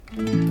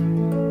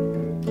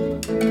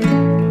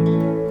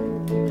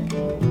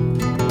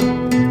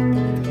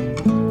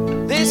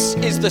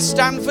the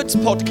Stanford's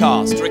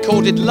podcast,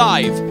 recorded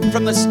live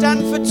from the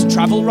Stanford's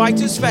Travel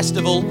Writers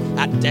Festival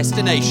at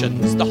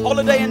Destinations, the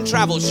holiday and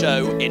travel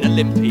show in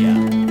Olympia.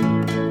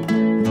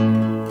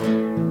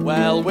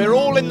 Well, we're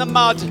all in the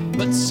mud,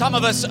 but some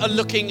of us are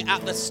looking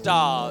at the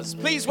stars.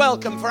 Please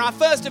welcome for our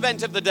first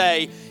event of the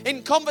day,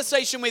 in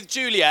conversation with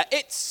Julia,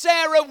 it's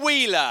Sarah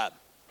Wheeler.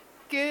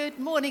 Good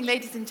morning,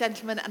 ladies and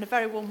gentlemen, and a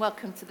very warm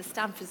welcome to the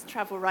Stanford's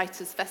Travel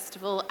Writers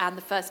Festival and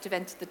the first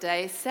event of the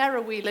day.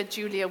 Sarah Wheeler,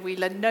 Julia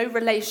Wheeler, no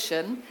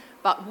relation,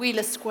 but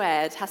Wheeler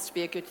squared has to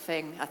be a good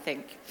thing, I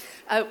think.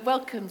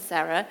 Welcome,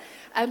 Sarah.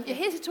 You're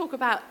here to talk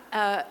about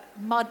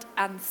mud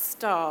and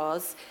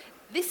stars.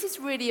 This is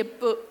really a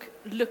book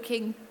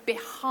looking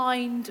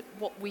behind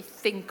what we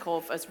think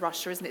of as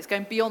Russia, isn't it? It's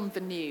going beyond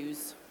the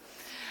news.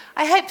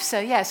 I hope so,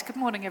 yes. Good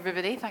morning,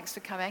 everybody. Thanks for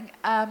coming.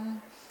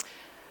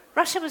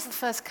 Russia was the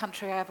first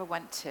country I ever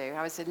went to.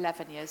 I was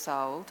 11 years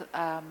old,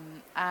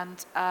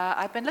 and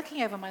I've been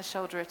looking over my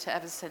shoulder at it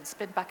ever since.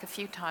 Been back a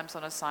few times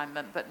on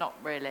assignment, but not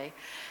really.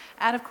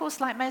 And of course,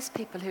 like most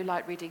people who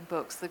like reading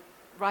books, the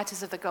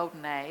writers of the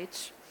Golden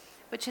Age,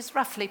 which is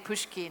roughly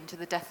Pushkin to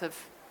the death of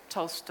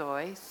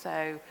Tolstoy,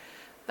 so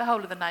the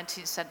whole of the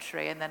 19th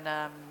century, and then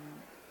a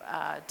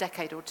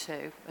decade or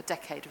two, a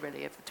decade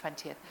really of the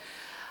 20th.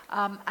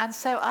 And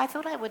so I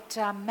thought I would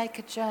make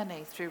a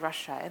journey through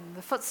Russia in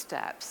the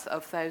footsteps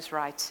of those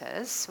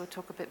writers. We'll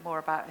talk a bit more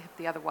about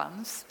the other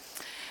ones.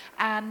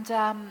 And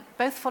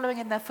both following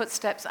in their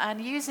footsteps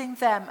and using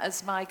them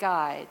as my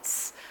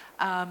guides.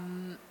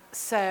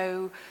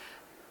 So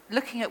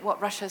looking at what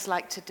Russia's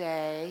like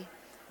today,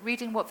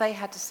 reading what they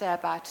had to say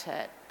about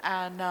it,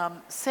 and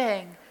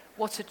seeing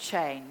what had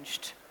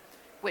changed,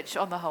 which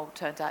on the whole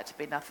turned out to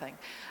be nothing.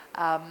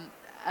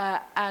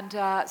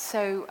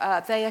 So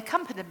they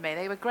accompanied me.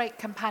 They were great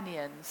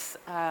companions,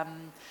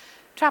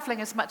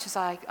 traveling as much as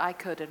I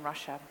could in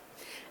Russia.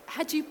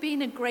 Had you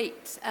been a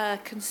great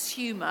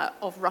consumer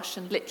of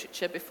Russian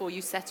literature before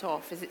you set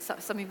off? Is it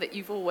something that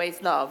you've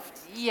always loved?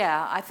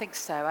 Yeah, I think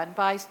so. And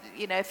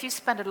if you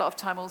spend a lot of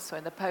time also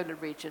in the polar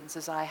regions,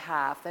 as I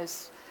have,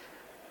 those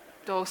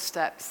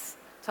doorsteps,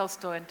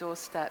 Tolstoyan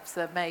doorsteps,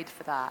 they're made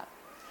for that.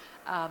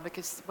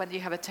 Because when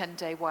you have a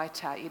 10-day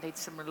whiteout, you need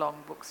some long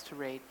books to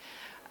read.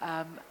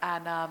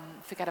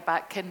 Forget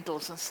about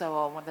Kindles and so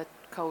on when the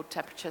cold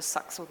temperature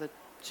sucks all the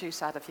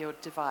juice out of your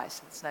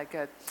device. It's no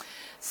good.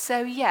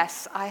 So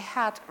yes, I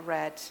had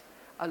read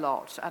a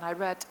lot, and I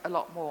read a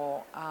lot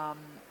more,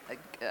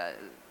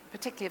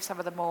 particularly of some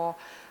of the more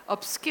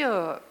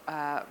obscure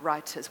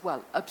writers.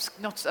 Well,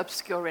 not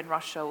obscure in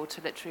Russia or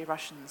to literary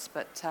Russians,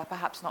 but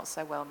perhaps not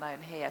so well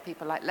known here.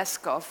 People like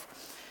Leskov,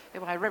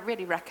 who I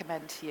really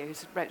recommend to you, who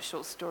wrote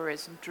short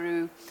stories and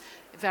drew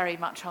very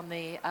much on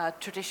the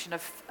tradition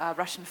of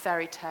Russian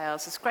fairy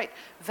tales. This great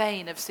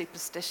vein of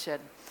superstition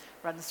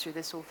runs through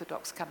this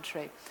Orthodox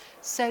country.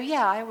 So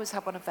yeah, I always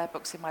have one of their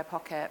books in my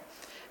pocket.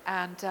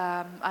 And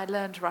I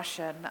learned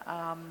Russian,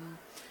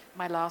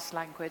 my last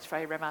language,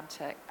 very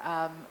romantic.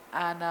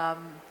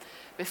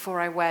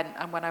 Before I went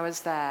and when I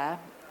was there,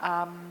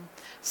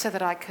 so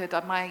that I could,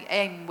 my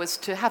aim was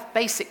to have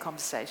basic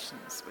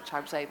conversations, which I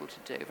was able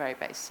to do, very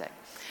basic.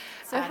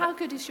 So how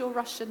good is your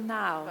Russian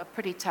now?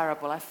 Pretty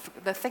terrible.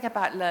 The thing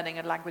about learning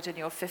a language in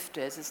your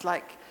 50s is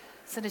like,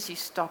 as soon as you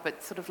stop,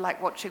 it's sort of like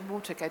watching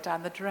water go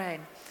down the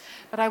drain.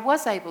 But I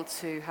was able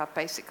to have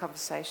basic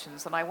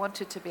conversations, and I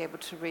wanted to be able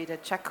to read a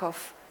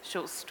Chekhov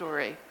short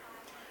story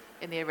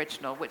in the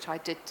original, which I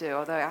did do,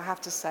 although I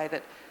have to say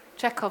that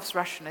Chekhov's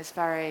Russian is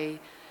very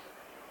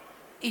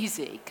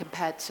easy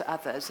compared to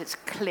others. It's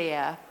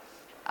clear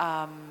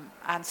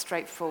and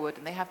straightforward,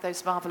 and they have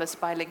those marvelous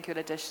bilingual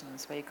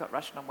editions where you've got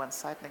Russian on one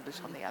side and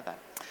English on the other.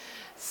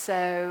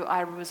 So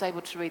I was able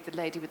to read The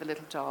Lady with the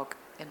Little Dog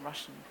in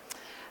Russian.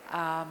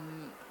 I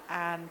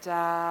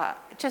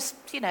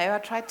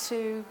tried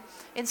to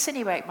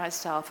insinuate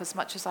myself as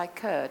much as I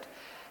could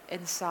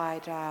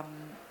inside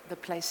the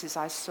places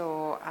I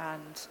saw,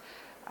 and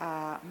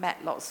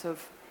met lots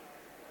of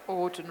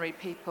ordinary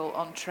people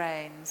on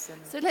trains.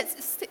 So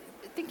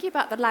thinking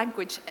about the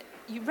language,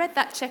 you read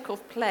that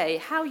Chekhov play.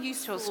 How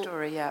useful? Short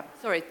story, yeah.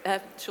 Sorry,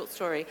 short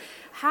story.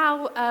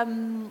 How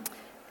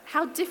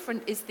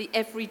different is the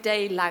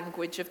everyday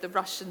language of the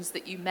Russians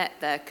that you met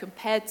there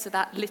compared to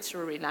that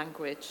literary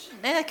language?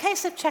 In the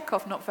case of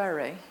Chekhov, not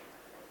very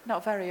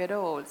at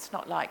all. It's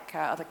not like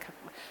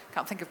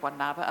can't think of one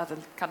now, but other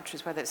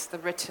countries where it's the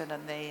written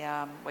and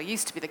it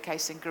used to be the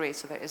case in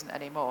Greece, although it isn't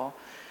anymore,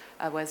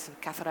 whereas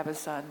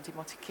Katharabasa and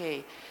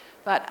Dimotiki.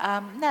 But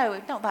no,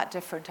 not that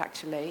different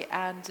actually.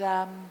 And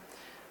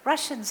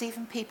Russians,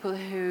 even people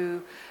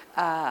who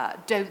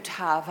don't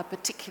have a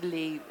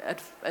particularly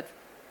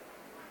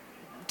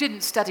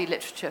didn't study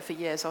literature for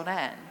years on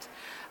end,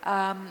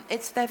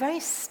 they're very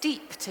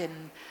steeped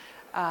in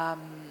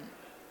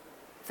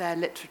their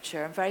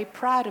literature and very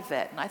proud of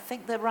it. And I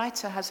think the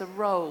writer has a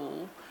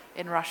role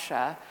in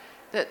Russia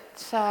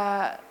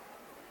that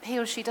he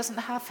or she doesn't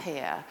have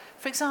here.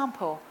 For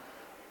example,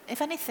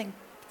 if anything,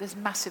 this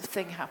massive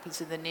thing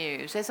happens in the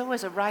news, there's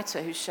always a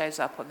writer who shows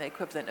up on the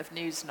equivalent of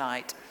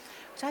Newsnight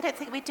which I don't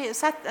think we do.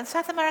 And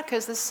South America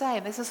is the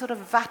same. There's a sort of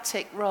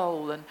Vatic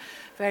role and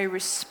very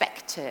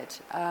respected.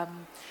 I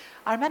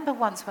remember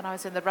once when I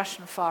was in the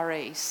Russian Far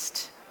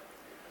East,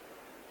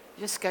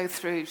 you just go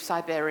through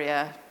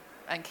Siberia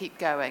and keep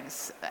going,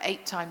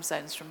 8 time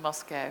zones from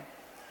Moscow.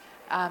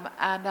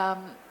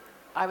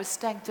 I was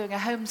doing a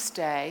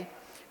homestay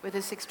with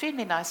this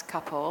extremely nice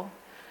couple,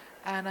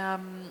 and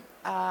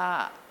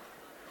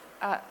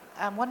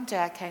one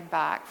day I came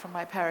back from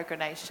my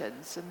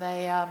peregrinations, and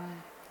they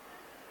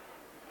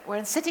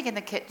were sitting in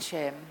the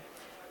kitchen,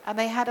 and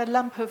they had a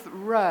lump of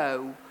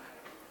roe.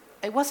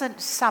 It wasn't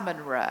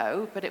salmon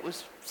roe, but it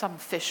was some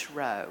fish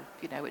roe,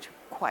 which were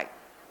quite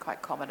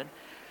common. And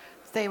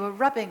they were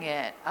rubbing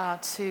it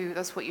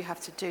that's what you have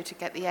to do to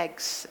get the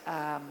eggs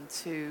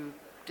to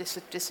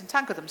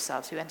disentangle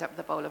themselves. You end up with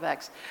a bowl of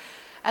eggs.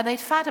 And they'd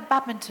found a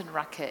badminton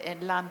racket in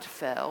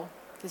landfill.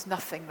 There's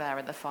nothing there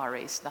in the Far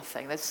East,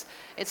 nothing.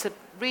 It's a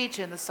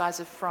region the size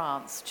of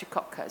France,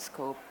 Chukotka it's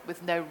called,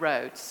 with no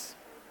roads,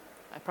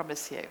 I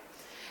promise you.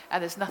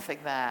 And there's nothing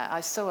there.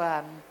 I saw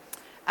an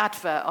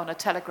advert on a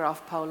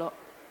telegraph pole,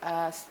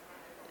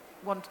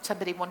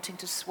 somebody wanting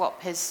to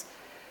swap his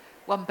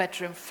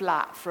one-bedroom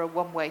flat for a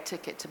one-way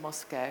ticket to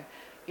Moscow.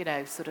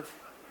 Sort of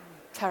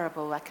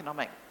terrible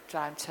economic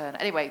downturn.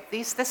 Anyway,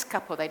 this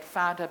couple, they'd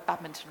found a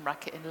badminton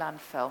racket in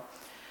landfill.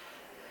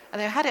 And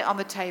they had it on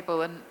the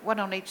table, and one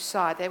on each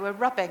side. They were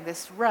rubbing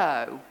this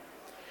roe.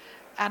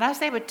 And as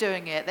they were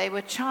doing it, they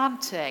were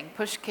chanting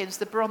Pushkin's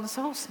The Bronze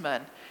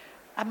Horseman.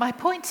 And my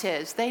point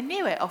is, they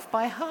knew it off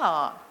by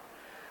heart.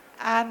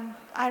 And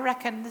I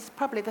reckon this is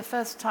probably the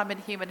first time in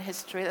human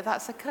history that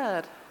that's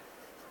occurred.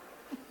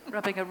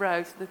 Rubbing a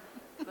roe to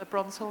the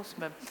Bronze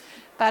Horseman.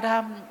 But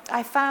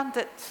I found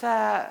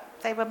that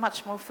they were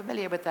much more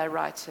familiar with their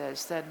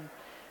writers than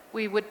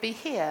we would be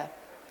here.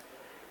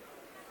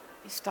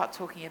 You start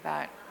talking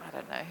about, I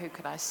don't know, who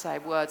can I say,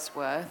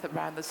 Wordsworth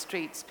around the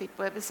streets.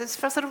 People, it's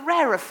sort of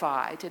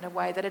rarefied in a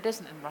way that it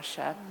isn't in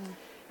Russia.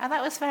 And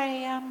that was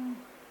very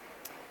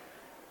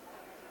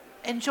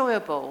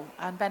enjoyable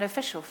and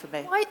beneficial for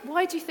me.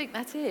 Why do you think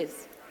that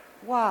is?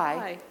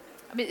 Why?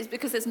 I mean, it's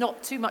because there's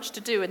not too much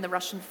to do in the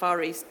Russian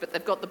Far East, but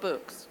they've got the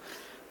books.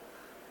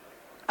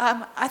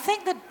 I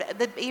think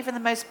that even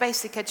the most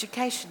basic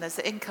education is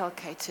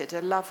inculcated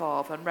a love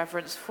of and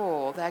reverence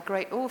for their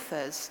great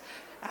authors,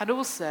 and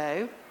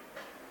also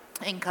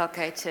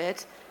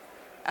inculcated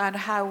and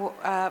how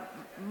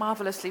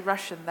marvelously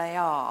Russian they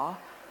are,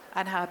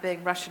 and how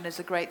being Russian is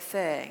a great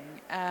thing.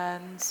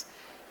 And,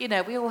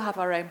 we all have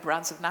our own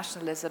brands of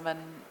nationalism, and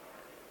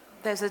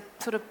there's a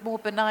sort of more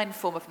benign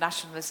form of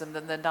nationalism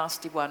than the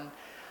nasty one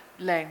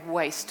laying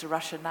waste to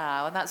Russia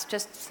now. And that's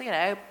just,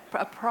 a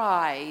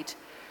pride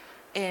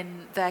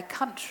in their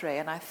country.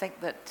 And I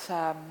think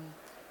that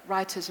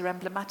writers are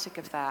emblematic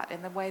of that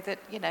in the way that,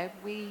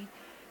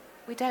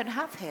 we don't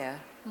have here.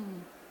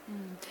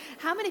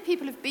 How many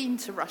people have been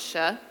to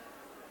Russia?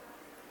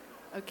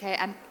 Okay,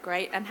 and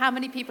great. And how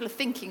many people are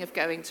thinking of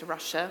going to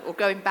Russia or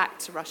going back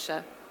to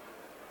Russia?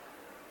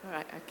 All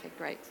right, okay,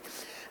 great.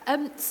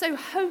 So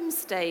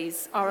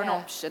homestays are an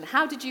option.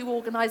 How did you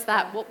organise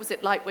that? What was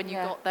it like when you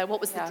got there?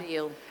 What was the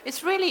deal?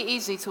 It's really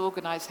easy to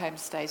organise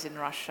homestays in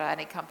Russia.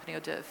 Any company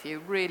will do it for you.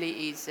 Really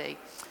easy.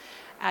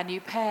 And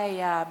you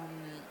pay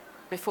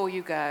before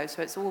you go,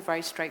 so it's all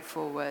very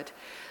straightforward.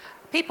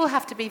 People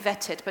have to be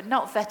vetted, but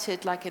not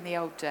vetted like in the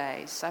old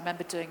days. I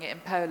remember doing it in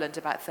Poland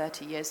about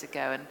 30 years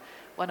ago, and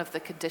one of the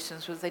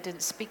conditions was they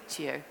didn't speak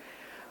to you.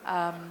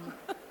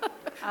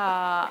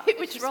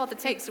 Which rather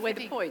takes away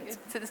the point.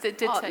 It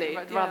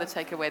did rather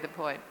take away the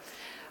point.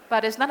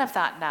 But there's none of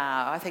that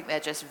now. I think they're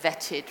just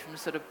vetted from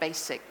sort of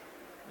basic,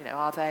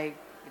 are they,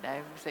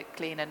 is it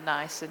clean and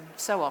nice and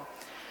so on.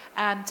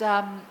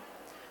 And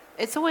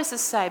it's always the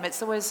same.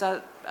 It's always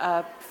a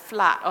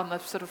flat on the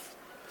sort of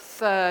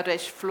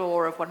third-ish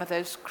floor of one of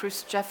those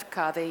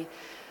Khrushchevka,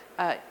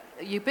 the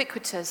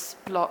ubiquitous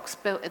blocks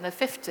built in the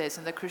 50s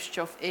in the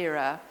Khrushchev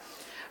era,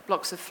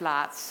 blocks of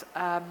flats,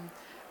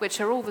 which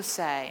are all the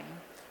same,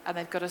 and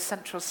they've got a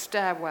central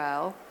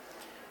stairwell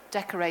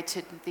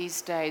decorated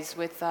these days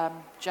with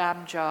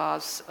jam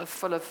jars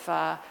full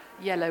of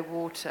yellow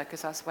water,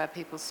 because that's where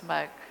people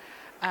smoke.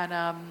 And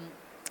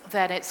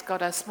then it's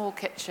got a small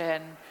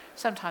kitchen,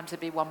 sometimes it'd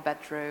be one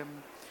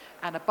bedroom,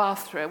 and a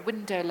bathroom, a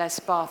windowless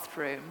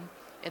bathroom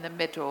in the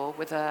middle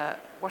with a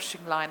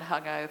washing line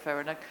hung over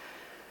and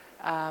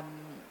a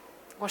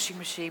washing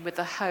machine with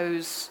a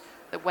hose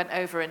that went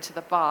over into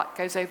the bath,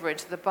 goes over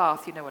into the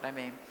bath, you know what I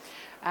mean.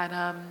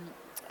 And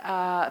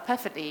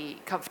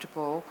perfectly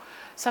comfortable.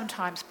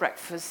 Sometimes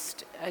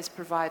breakfast is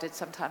provided,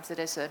 sometimes it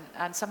isn't.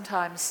 And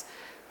sometimes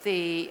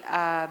the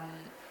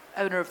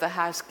owner of the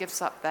house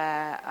gives up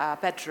their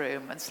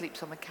bedroom and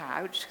sleeps on the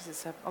couch, because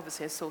it's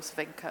obviously a source of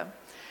income.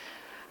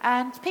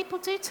 And people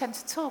do tend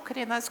to talk,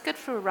 and that's good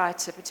for a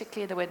writer,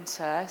 particularly in the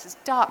winter. It's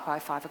dark by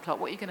 5 o'clock.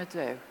 What are you going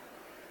to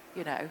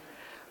do?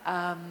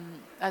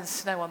 And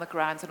snow on the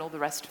ground and all the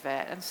rest of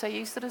it. And so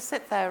you sort of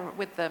sit there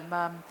with them.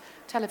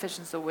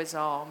 Television's always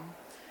on.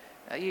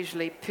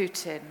 Usually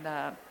Putin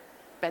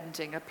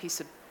bending a piece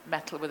of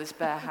metal with his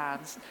bare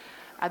hands.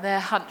 And they're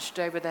hunched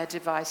over their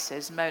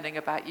devices, moaning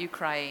about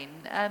Ukraine.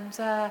 And,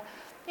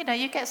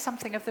 you get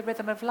something of the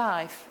rhythm of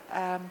life.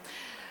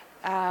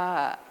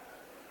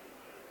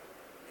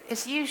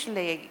 It's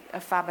usually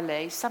a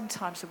family,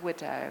 sometimes a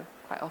widow,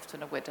 quite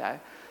often a widow.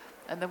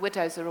 And the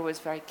widows are always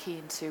very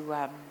keen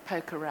to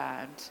poke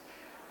around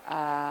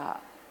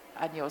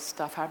and your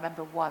stuff. I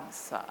remember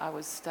once I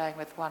was staying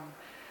with one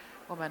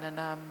woman, and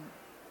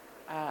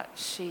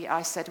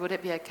I said, would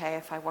it be okay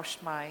if I washed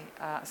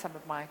some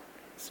of my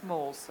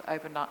smalls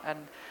overnight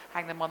and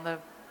hang them on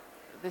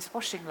this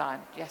washing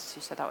line? Yes,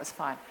 she said that was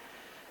fine.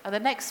 And the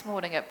next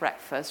morning at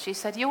breakfast, she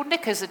said, your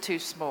knickers are too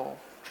small.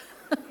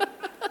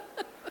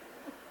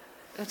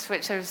 To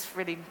which there was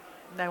really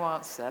no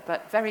answer,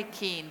 but very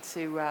keen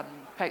to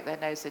poke their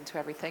nose into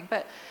everything.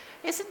 But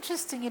it's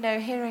interesting,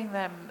 hearing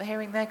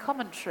their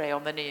commentary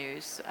on the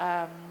news.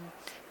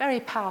 Very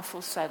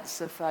powerful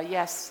sense of,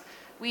 yes,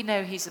 we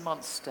know he's a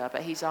monster,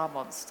 but he's our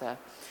monster.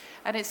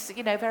 And it's,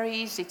 very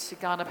easy to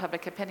garner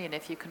public opinion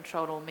if you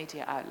control all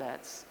media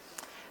outlets.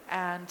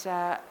 And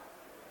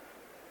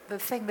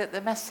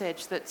the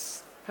message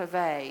that's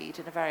purveyed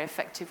in a very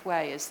effective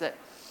way is that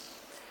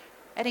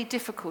any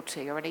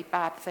difficulty or any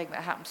bad thing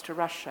that happens to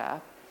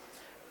Russia,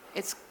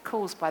 it's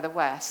caused by the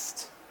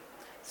West.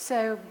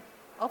 So,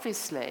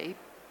 obviously,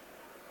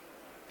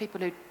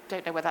 people who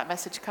don't know where that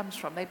message comes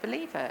from, they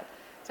believe it.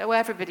 So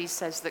everybody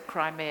says that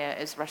Crimea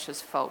is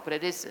Russia's fault, but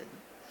it isn't.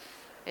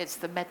 It's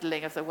the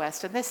meddling of the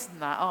West, and this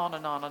and that, on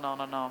and on and on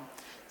and on.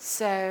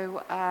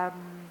 So I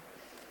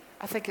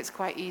think it's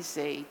quite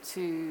easy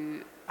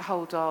to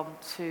hold on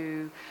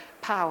to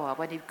power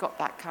when you've got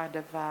that kind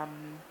of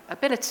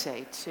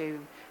ability to...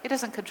 It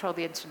doesn't control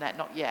the internet,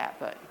 not yet,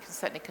 but it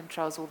certainly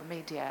controls all the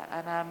media.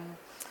 And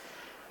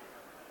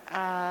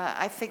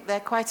I think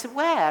they're quite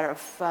aware of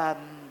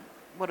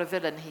what a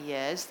villain he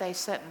is. They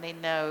certainly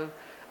know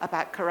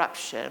about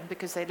corruption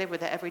because they live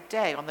with it every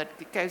day.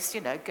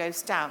 It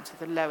goes down to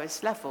the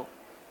lowest level.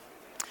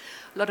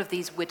 A lot of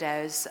these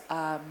widows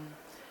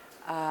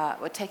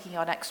were taking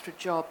on extra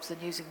jobs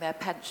and using their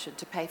pension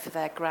to pay for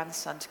their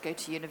grandson to go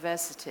to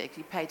university.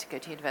 You pay to go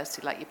to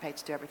university like you pay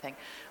to do everything.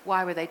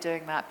 Why were they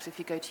doing that? Because if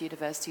you go to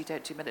university, you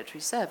don't do military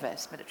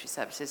service. Military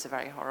service is a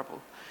very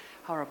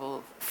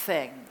horrible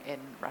thing in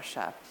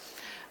Russia.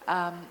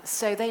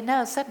 So they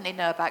certainly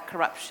know about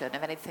corruption.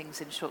 If anything's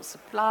in short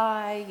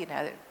supply, you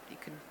can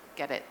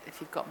get it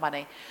if you've got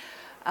money.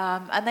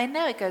 And they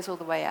know it goes all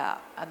the way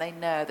up, and they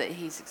know that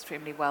he's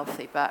extremely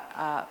wealthy,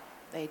 but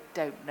they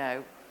don't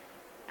know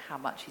how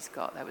much he's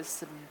got. There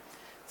was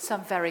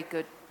some very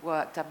good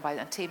work done by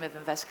a team of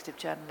investigative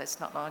journalists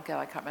not long ago,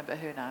 I can't remember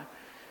who now,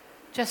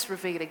 just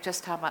revealing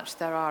just how much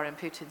there are in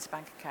Putin's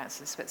bank accounts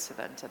in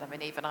Switzerland. And I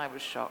mean, even I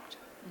was shocked.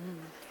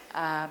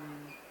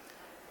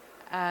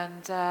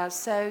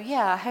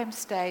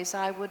 Homestays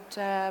I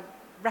would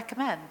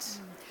recommend.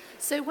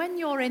 So when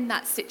you're in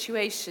that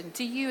situation,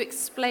 do you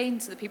explain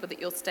to the people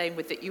that you're staying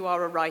with that you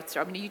are a writer?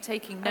 I mean, are you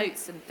taking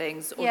notes and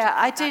things? Or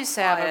I do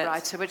say I'm a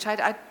writer, which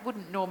I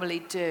wouldn't normally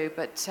do,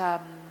 but I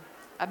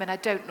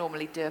don't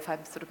normally do if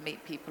I sort of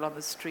meet people on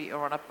the street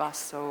or on a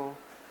bus or,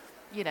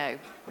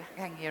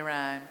 hanging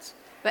around.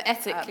 But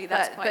ethically,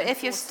 that's quite important. But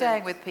if you're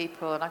staying with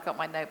people and I've got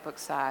my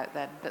notebooks out,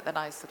 then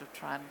I sort of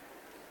try and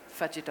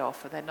fudge it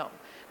off, and they're not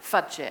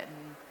and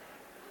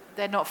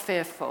they're not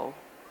fearful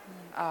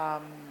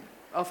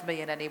of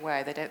me in any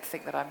way. They don't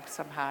think that I'm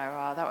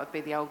somehow, that would be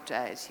the old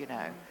days,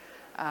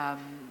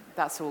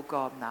 that's all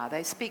gone now.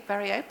 They speak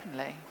very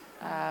openly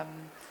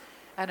and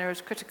are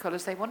as critical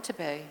as they want to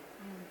be,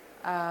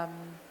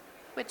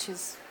 which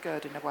is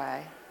good in a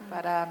way.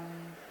 But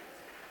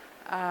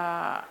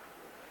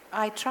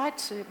I tried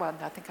to,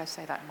 I think I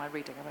say that in my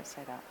reading, I won't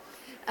say that.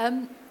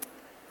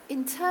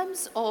 In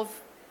terms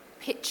of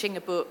pitching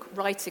a book,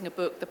 writing a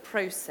book, the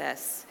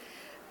process,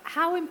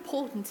 how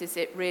important is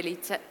it really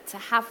to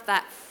have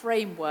that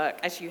framework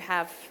as you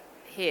have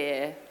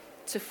here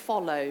to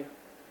follow?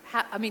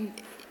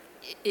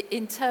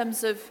 In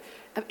terms of,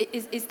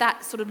 is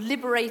that sort of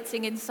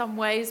liberating in some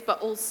ways,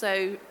 but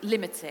also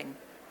limiting?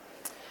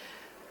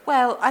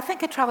 Well, I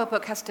think a travel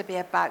book has to be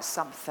about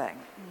something.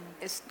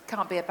 It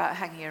can't be about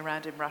hanging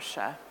around in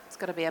Russia. It's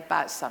got to be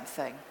about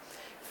something.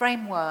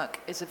 Framework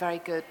is a very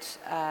good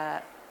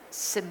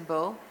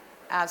symbol,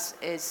 as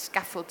is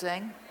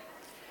scaffolding,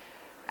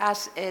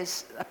 as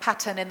is a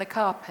pattern in the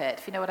carpet,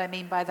 if you know what I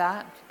mean by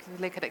that. You can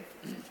look at a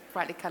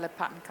brightly coloured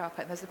pattern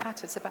carpet and there's a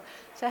pattern. So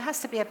it has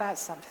to be about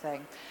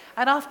something.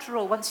 And after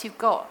all, once you've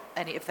got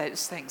any of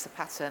those things, the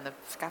pattern, the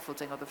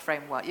scaffolding or the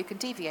framework, you can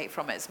deviate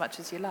from it as much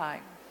as you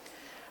like.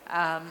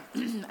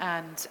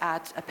 And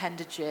add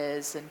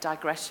appendages and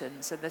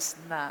digressions and this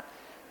and that.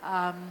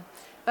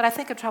 But I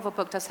think a travel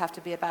book does have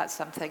to be about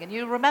something. And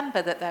you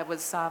remember that there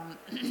was a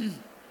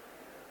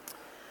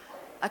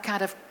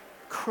kind of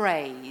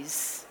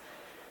craze,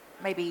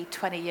 maybe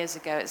 20 years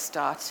ago it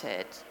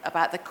started,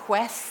 about the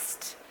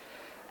quest.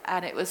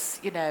 And it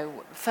was,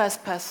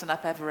 first person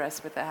up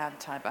Everest with their hand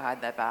tied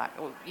behind their back,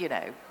 or,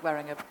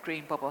 wearing a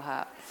green bobble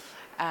hat.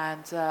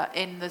 And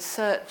in the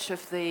search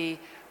of the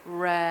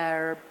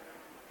rare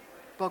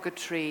bogger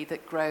tree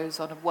that grows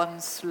on one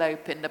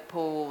slope in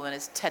Nepal and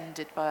is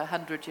tended by a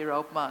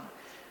 100-year-old monk,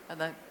 and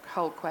the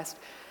whole quest.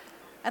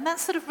 And that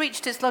sort of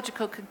reached its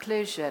logical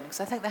conclusion, because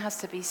I think there has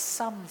to be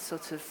something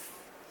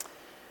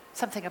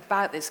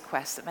about this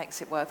quest that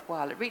makes it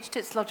worthwhile. It reached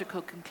its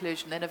logical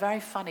conclusion in a very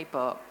funny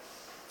book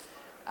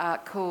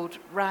called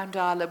Round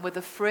Ireland with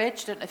a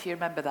Fridge. I don't know if you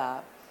remember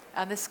that.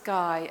 And this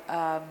guy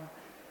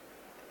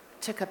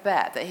took a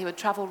bet that he would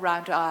travel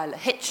round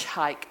Ireland,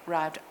 hitchhike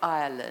round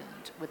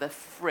Ireland with a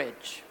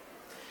fridge.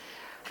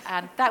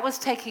 And that was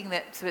taking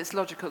it to its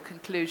logical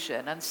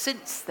conclusion. And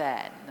since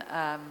then,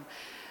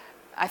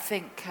 I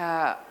think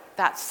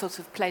that's sort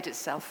of played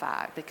itself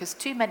out, because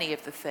too many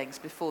of the things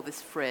before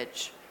this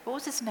fridge. What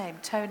was his name?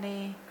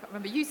 Tony? I can't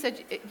remember. You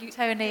said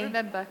Tony. You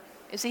remember?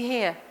 Is he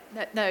here?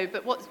 No,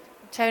 but what?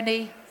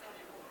 Tony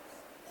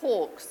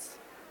Hawks.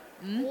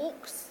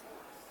 Hawks?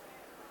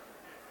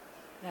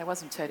 No, it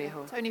wasn't Tony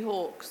Hawks. Tony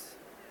Hawks.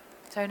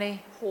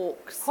 Tony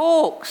Hawks.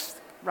 Hawks.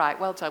 Right,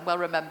 well done, well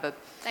remembered.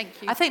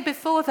 Thank you. I think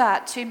before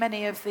that, too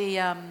many of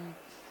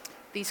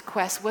these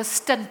quests were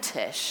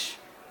stuntish,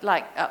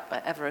 like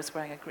Everest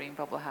wearing a green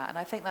bobble hat, and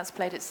I think that's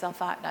played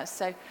itself out now.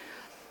 So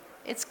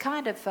it's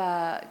kind of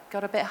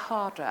got a bit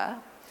harder,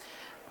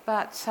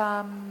 but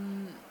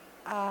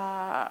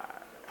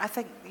I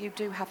think you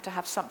do have to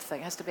have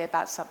something. It has to be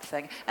about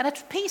something. And a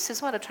piece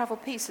as well, a travel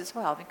piece as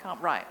well. You can't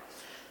write.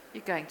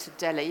 You're going to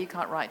Delhi, you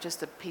can't write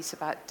just a piece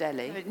about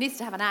Delhi. It needs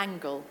to have an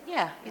angle.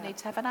 Yeah, you need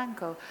to have an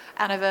angle.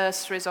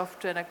 Anniversaries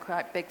often are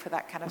quite big for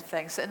that kind of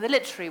thing. So in the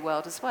literary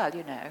world as well,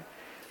 you know.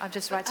 I'm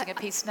just writing a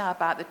piece now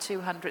about the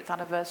 200th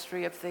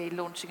anniversary of the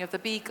launching of the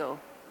Beagle.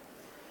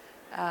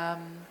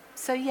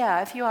 So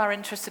yeah, if you are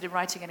interested in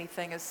writing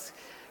anything, as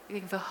you're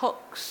looking for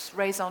hooks,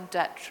 raison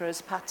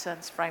d'etres,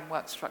 patterns,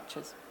 framework,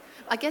 structures.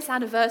 I guess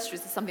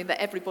anniversaries is something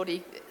that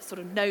everybody sort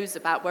of knows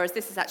about, whereas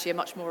this is actually a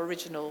much more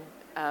original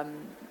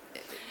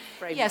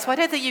framework. Yes, well, I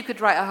don't think you could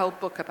write a whole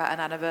book about an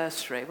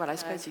anniversary. Well, I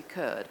suppose you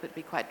could, but it'd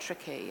be quite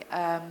tricky.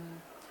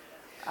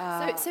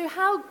 So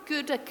how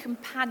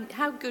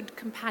good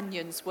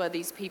companions were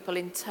these people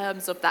in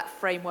terms of that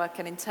framework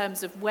and in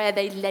terms of where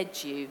they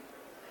led you?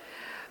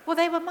 Well,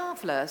 they were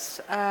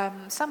marvellous.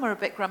 Some were a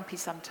bit grumpy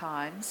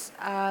sometimes,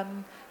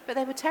 but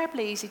they were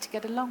terribly easy to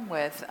get along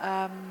with.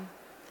 I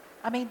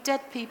mean,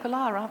 dead people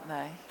are, aren't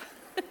they?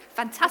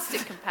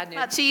 Fantastic companions.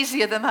 Much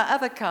easier than that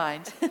other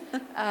kind.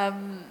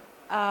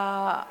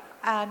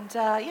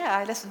 Yeah,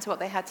 I listened to what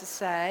they had to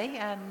say,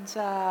 and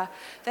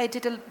they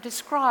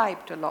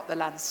described a lot the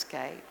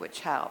landscape, which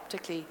helped,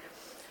 particularly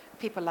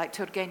people like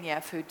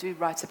Turgenev, who do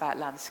write about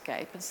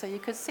landscape, and so you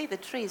could see the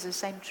trees, the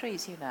same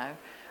trees, you know,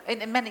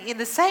 in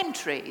the same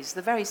trees,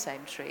 the very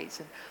same trees,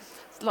 and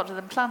a lot of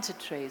them planted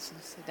trees,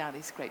 and so now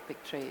these great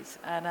big trees,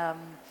 and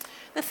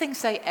the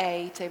things they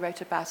ate, they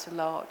wrote about a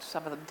lot.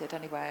 Some of them did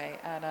anyway,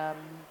 and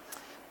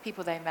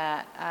people they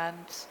met,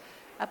 and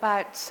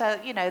about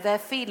their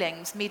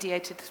feelings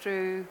mediated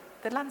through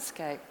the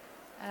landscape,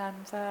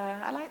 and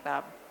I like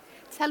that.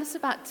 Tell us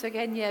about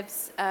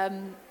Turgenev's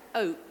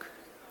oak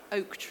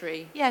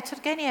tree. Yeah,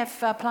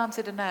 Turgenev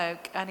planted an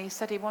oak, and he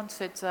said he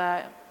wanted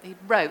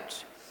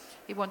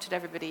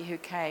everybody who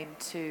came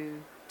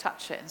to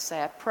touch it and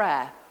say a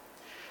prayer,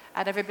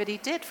 and everybody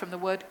did from the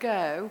word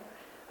go,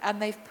 and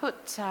they've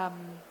put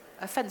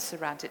a fence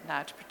around it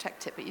now to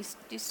protect it, but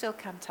you still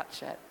can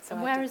touch it. So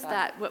and where is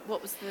that?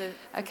 What was the...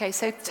 Okay,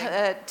 so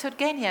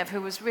Turgenev,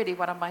 who was really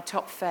one of my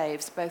top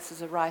faves, both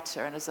as a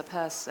writer and as a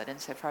person,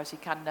 insofar as you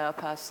can know a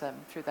person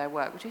through their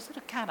work, which you sort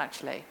of can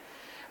actually.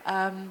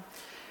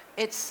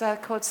 It's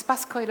called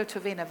Spasskoye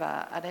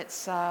Turvinova, and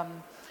it's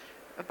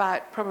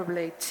about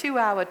probably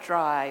 2-hour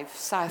drive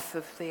south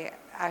of the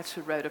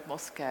outer road of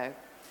Moscow,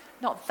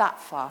 not that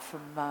far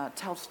from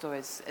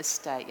Tolstoy's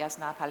estate,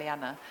 Yasna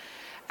Polyana.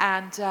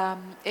 And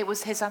it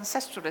was his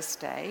ancestral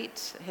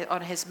estate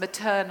on his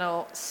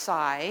maternal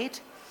side.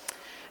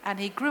 And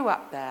he grew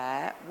up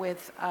there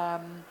with,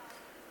 of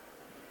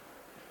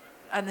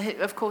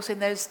course, in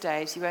those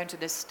days, you owned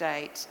an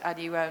estate and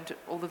you owned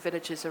all the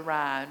villages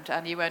around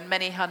and you owned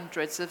many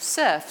hundreds of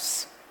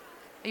serfs.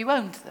 You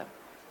owned them.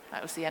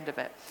 That was the end of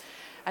it.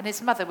 And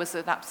his mother was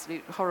an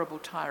absolute horrible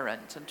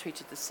tyrant and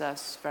treated the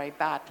serfs very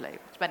badly,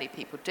 which many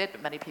people did,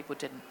 but many people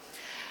didn't.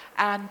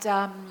 And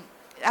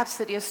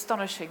absolutely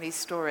astonishing, these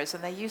stories.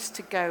 And they used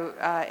to go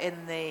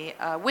in the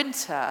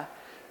winter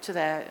to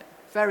their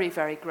very,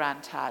 very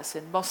grand house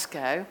in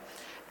Moscow,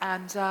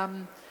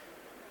 and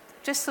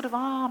just sort of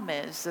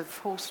armies of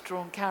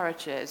horse-drawn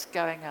carriages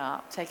going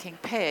up, taking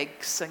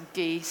pigs and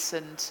geese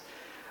and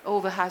all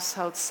the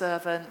household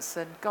servants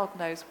and God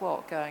knows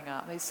what going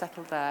up. They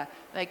settled there.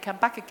 They come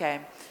back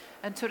again.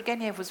 And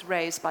Turgenev was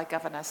raised by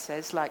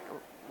governesses, like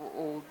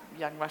all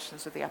young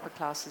Russians of the upper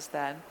classes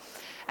then.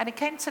 And he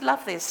came to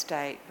love the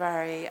estate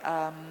very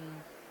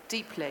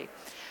deeply.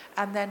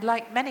 And then,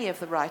 like many of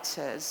the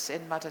writers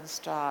in Mud and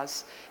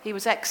Stars, he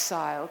was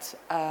exiled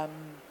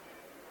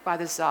by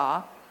the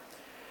Tsar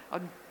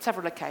on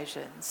several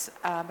occasions.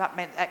 That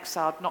meant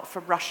exiled not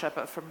from Russia,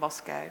 but from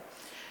Moscow.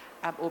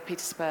 or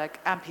Petersburg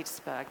and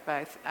Petersburg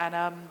both.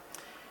 And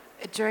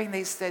during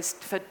these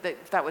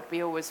that would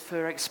be always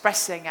for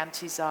expressing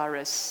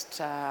anti-Tsarist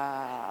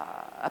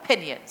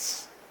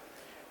opinions.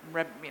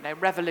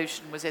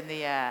 Revolution was in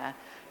the air,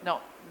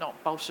 not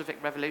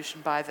Bolshevik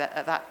revolution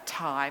at that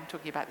time,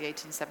 talking about the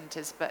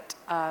 1870s, but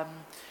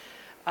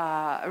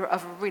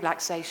of a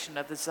relaxation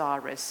of the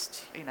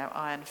Tsarist,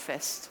 iron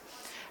fist.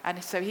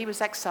 And so he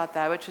was exiled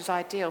there, which was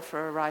ideal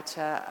for a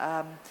writer.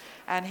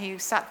 And he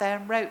sat there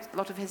and wrote a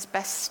lot of his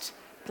best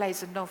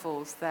plays and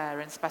novels there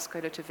in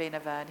Spasskaya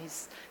Litovinovo. And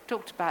he's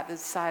talked about the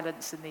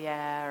silence in the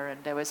air,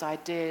 and there was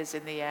ideas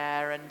in the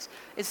air. And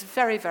it's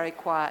very, very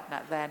quiet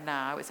there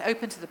now. It's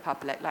open to the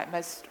public, like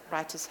most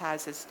writers'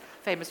 houses,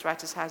 famous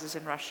writers' houses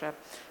in Russia.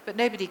 But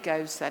nobody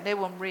goes there. No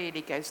one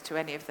really goes to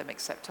any of them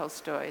except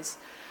Tolstoy's.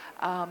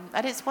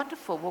 And it's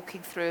wonderful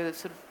walking through the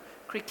sort of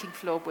creaking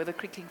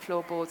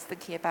floorboards,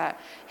 thinking about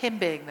him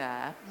being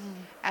there,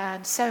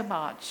 and so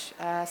much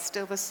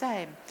still the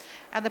same.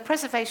 And the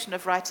preservation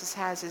of writers'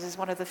 houses is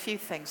one of the few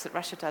things that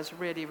Russia does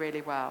really,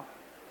 really well,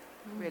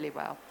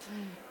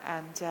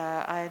 and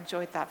I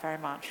enjoyed that very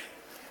much.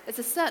 There's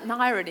a certain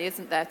irony,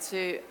 isn't there,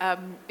 to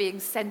being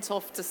sent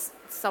off to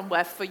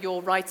somewhere for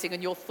your writing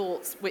and your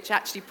thoughts, which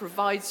actually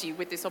provides you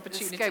with this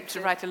opportunity the scope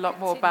to write a lot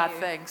more bad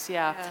things.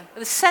 Yeah.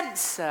 The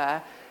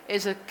censor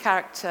is a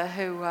character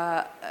who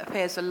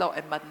appears a lot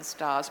in Mud and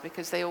Stars,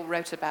 because they all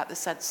wrote about the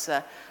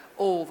censor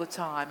all the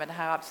time and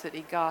how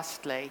absolutely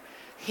ghastly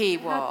he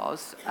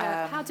was.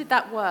 How did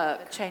that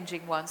work?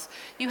 Changing ones.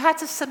 You had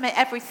to submit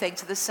everything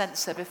to the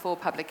censor before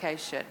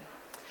publication.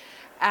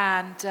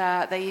 And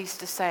they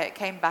used to say it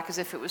came back as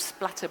if it was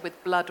splattered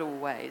with blood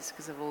always,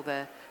 because of all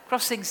the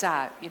crossings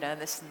out, and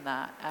this and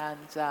that.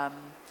 And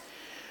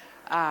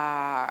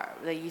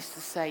they used to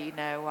say,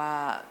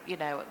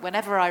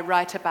 whenever I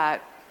write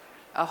about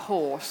a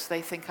horse,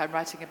 they think I'm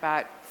writing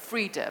about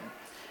freedom,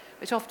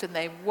 which often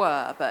they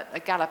were, but a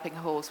galloping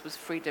horse was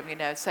freedom,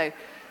 So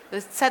the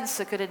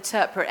censor could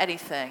interpret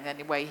anything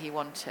any way he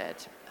wanted.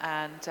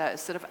 And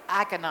sort of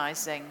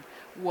agonizing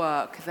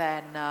work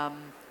then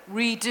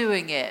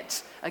redoing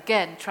it,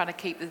 again, trying to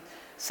keep the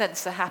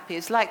censor happy.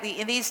 It's like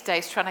in these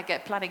days trying to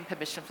get planning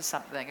permission for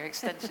something, or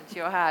extension to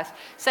your house.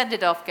 Send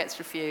it off, gets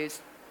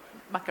refused.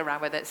 Muck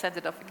around with it, send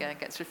it off again,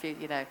 gets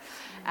refused,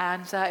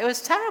 And it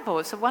was terrible.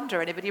 It's a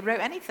wonder anybody wrote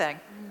anything.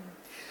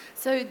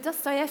 So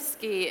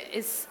Dostoevsky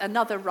is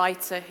another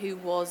writer who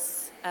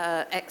was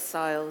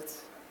exiled,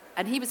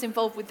 and he was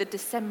involved with the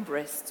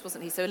Decembrists,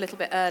 wasn't he? So a little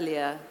bit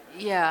earlier.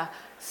 Yeah.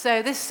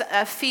 So this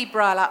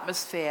febrile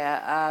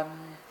atmosphere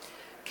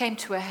came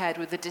to a head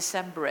with the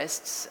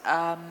Decembrists,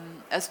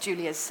 as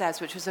Julia says,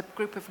 which was a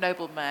group of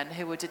noblemen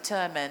who were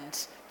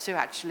determined to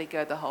actually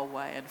go the whole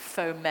way and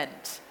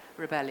foment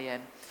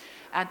rebellion.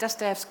 And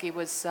Dostoevsky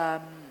was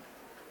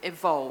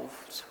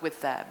involved with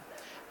them,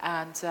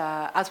 and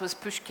as was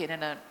Pushkin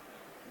in a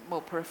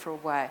more peripheral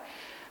way.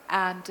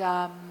 And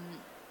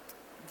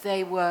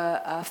they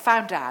were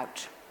found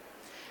out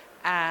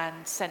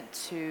and sent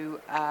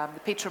to the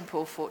Peter and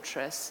Paul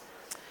fortress.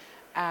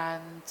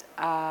 And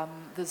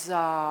the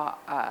Tsar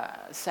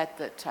said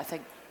that I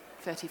think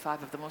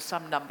 35 of them, or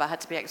some number, had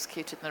to be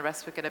executed, and the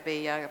rest were going to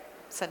be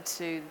sent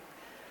to...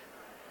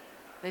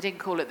 They didn't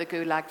call it the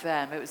Gulag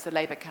then, it was the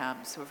labor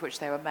camps, of which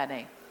there were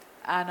many.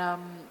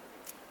 And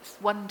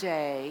one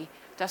day,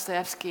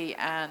 Dostoevsky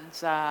and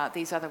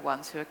these other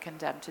ones who were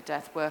condemned to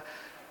death were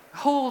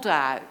hauled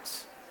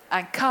out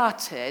and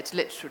carted,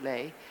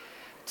 literally,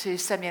 to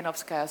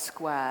Semyonovskaya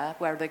Square,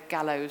 where the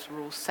gallows were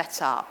all set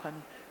up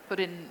and put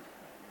in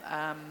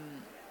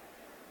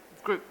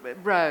group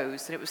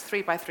rows, and it was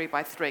 3 by 3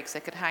 by 3, because they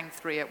could hang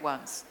 3 at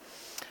once.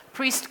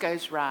 Priest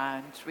goes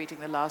round reading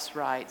the last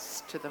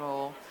rites to them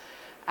all.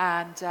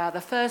 And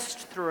the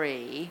first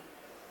 3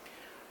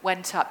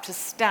 went up to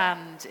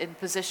stand in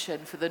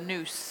position for the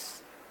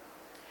noose.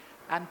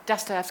 And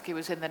Dostoevsky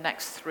was in the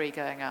next 3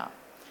 going up.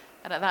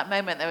 And at that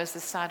moment, there was the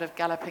sound of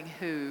galloping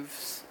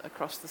hooves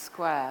across the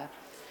square,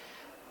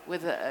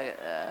 with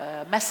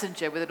a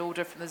messenger with an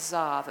order from the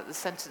Tsar that the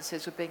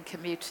sentences were being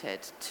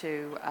commuted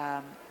to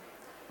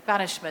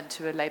banishment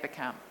to a labor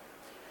camp.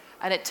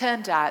 And it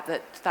turned out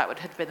that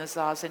had been the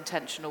Tsar's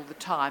intention all the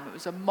time. It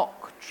was a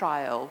mock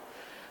trial.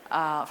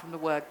 From the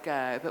word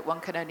go, but one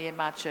can only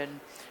imagine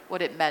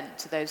what it meant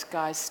to those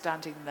guys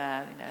standing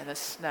there, in the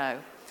snow.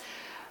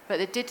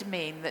 But it did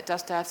mean that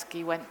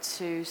Dostoevsky went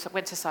to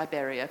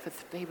Siberia.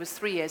 He was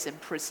 3 years in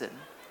prison,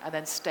 and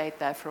then stayed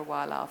there for a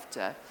while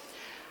after.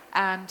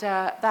 And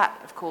that,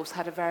 of course,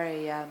 had a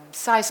very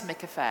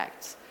seismic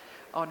effect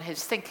on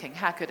his thinking.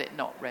 How could it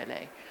not,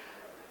 really?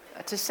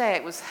 To say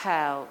it was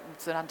hell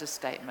was an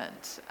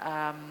understatement.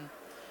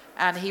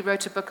 And he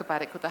wrote a book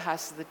about it called The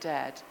House of the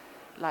Dead,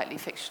 lightly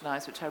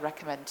fictionalized, which I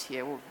recommend to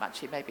you, or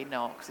actually maybe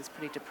not, because it's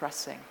pretty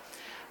depressing.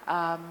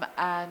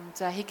 And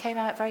he came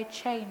out very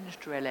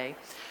changed, really.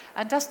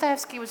 And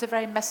Dostoevsky was a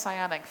very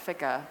messianic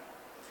figure,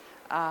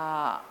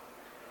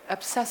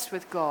 obsessed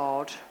with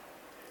God,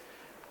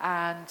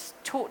 and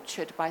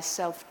tortured by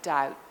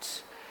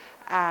self-doubt,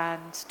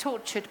 and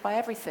tortured by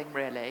everything,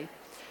 really.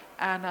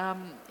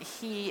 And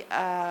he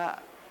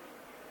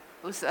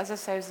was, as I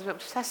say, was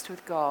obsessed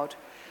with God.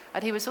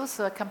 And he was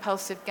also a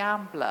compulsive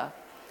gambler.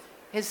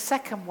 His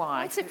second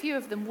wife... Quite a few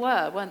of them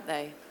were, weren't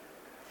they?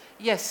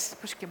 Yes,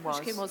 Pushkin was.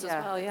 Pushkin was as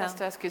well, yeah.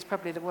 Dostoevsky is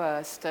probably the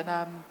worst.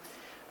 And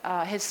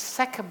his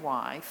second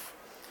wife,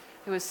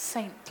 who was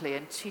saintly,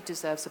 and she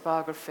deserves a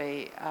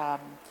biography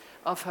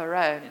of her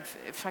own.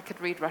 If I could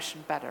read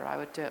Russian better, I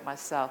would do it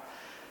myself.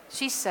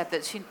 She said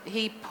that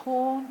he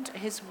pawned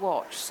his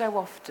watch so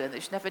often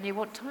that she never knew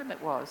what time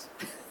it was.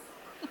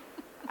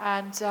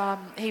 And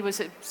he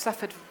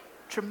suffered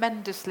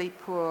tremendously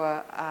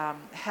poor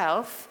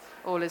health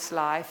all his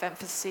life,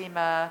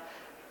 emphysema,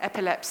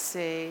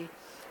 epilepsy.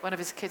 One of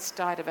his kids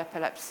died of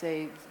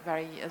epilepsy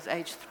at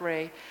age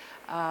 3.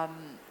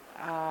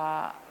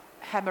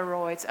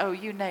 Hemorrhoids,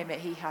 you name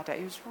it, he had it.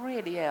 He was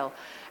really ill.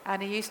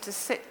 And he used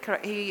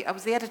to I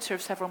was the editor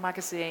of several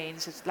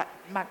magazines.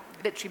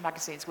 Literary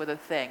magazines were the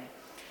thing.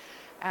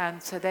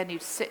 And so then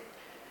you'd sit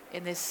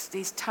in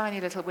these tiny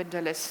little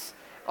windowless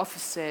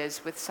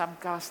offices with some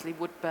ghastly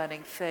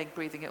wood-burning thing,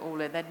 breathing it all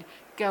in, then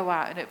go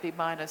out and it'd be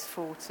minus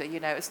 40.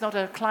 It's not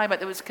a climate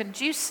that was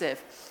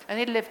conducive. And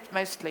he lived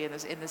mostly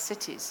in the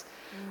cities.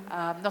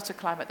 Not a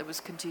climate that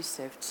was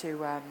conducive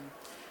to a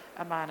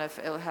man of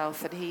ill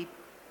health. And he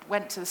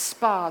went to the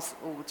spas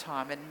all the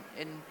time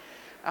in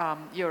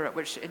Europe,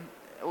 which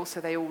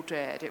also they all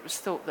did. It was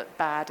thought that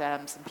Bad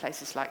Ems and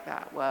places like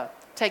that were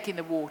taking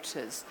the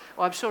waters.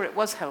 Well, I'm sure it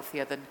was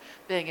healthier than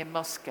being in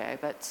Moscow,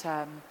 but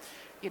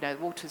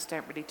waters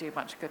don't really do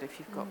much good if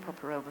you've got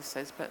proper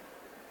illnesses. But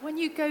when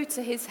you go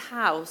to his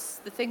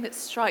house, the thing that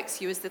strikes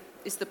you is the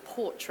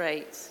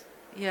portrait.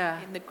 Yeah.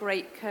 In the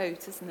great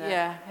coat, isn't it?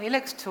 Yeah, he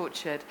looks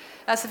tortured.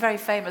 That's a very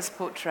famous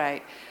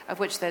portrait, of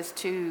which there's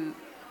two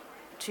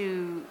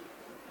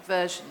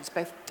versions,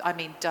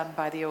 done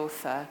by the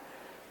author,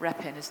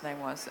 Repin his name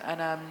was,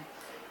 and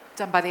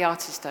done by the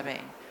artist,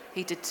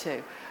 he did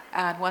too.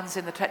 And one's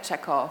in the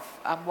Tretyakov,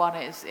 and one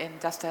is in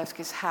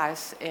Dostoevsky's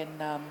house in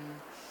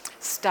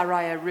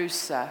Staraya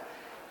Russa,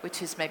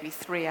 which is maybe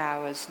 3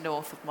 hours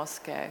north of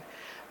Moscow.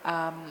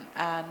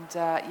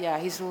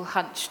 He's all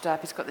hunched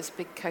up, he's got this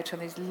big coat on,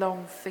 his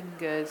long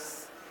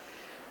fingers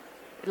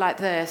like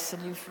this,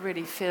 and you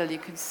really feel, you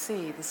can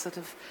see the sort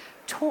of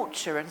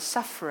torture and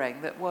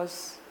suffering that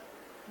was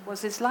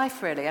his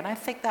life, really. And I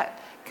think that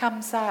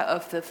comes out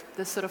of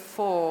the sort of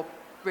 4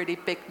 really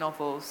big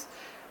novels.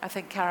 I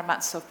think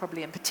Karamazov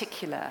probably in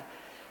particular.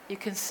 You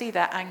can see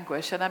that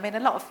anguish. And a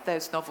lot of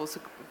those novels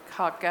are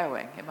hard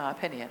going, in my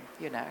opinion,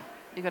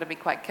 You've got to be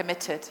quite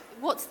committed.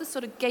 What's the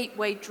sort of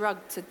gateway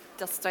drug to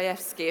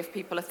Dostoevsky if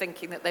people are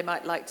thinking that they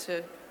might like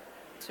to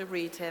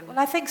read him? Well,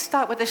 I think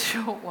start with the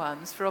short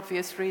ones for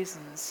obvious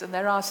reasons, and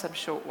there are some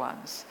short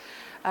ones.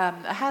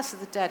 A House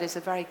of the Dead is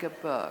a very good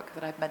book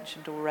that I've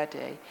mentioned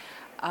already.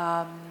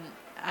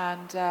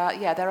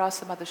 There are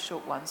some other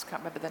short ones,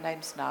 can't remember the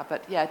names now,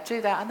 but yeah,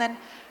 do that. And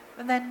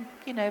then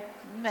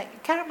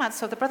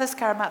Karamazov, The Brothers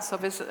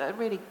Karamazov is a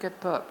really good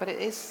book, but it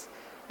is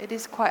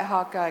quite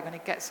hard going, and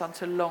it gets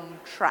onto long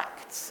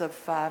tracts of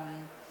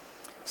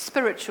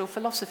spiritual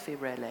philosophy,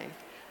 really.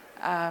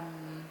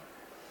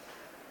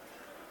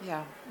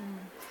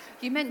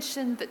 You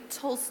mentioned that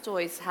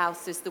Tolstoy's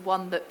house is the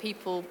one that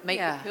people make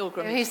the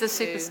pilgrimage. He's the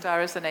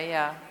superstar, isn't he?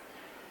 Yeah.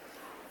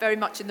 Very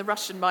much in the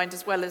Russian mind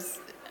as well as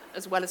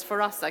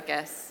for us, I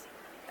guess.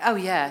 Oh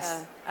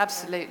yes,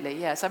 absolutely,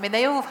 yes.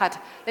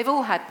 They've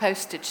all had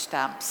postage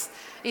stamps.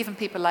 Even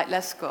people like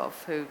Leskov,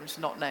 who's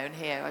not known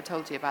here, I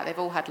told you about. They've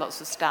all had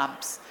lots of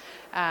stamps,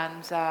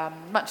 and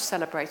much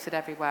celebrated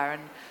everywhere.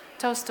 And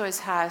Tolstoy's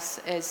house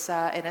is in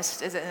an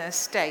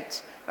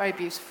estate, very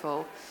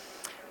beautiful.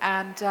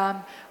 And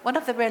one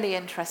of the really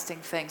interesting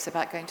things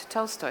about going to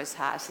Tolstoy's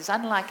house is,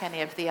 unlike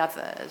any of the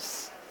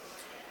others,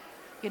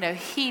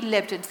 he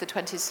lived into the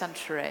 20th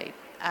century,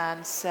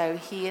 and so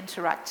he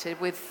interacted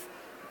with,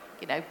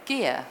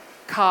 gear,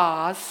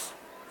 cars,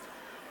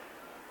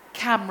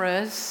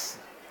 cameras,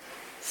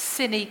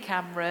 cine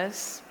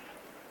cameras,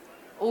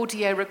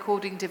 audio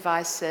recording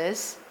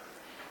devices.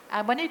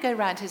 And when you go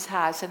around his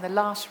house, in the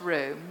last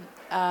room,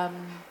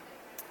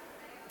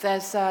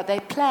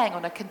 they're playing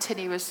on a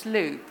continuous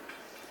loop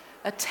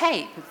a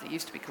tape, it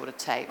used to be called a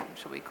tape, I'm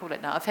sure we call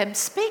it now, of him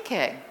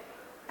speaking.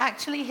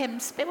 Actually,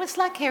 it was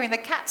like hearing the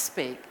cat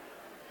speak.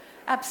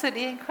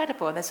 Absolutely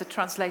incredible. And there's a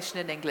translation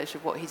in English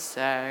of what he's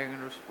saying,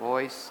 and his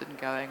voice and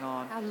going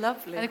on. How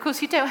lovely. And of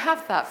course, you don't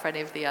have that for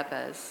any of the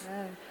others.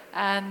 No.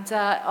 And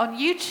on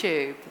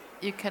YouTube,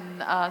 you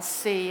can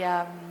see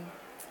a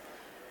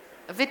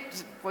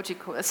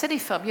cine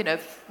film,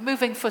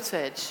 moving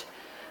footage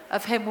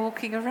of him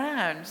walking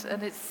around,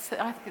 and I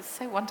think it's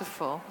so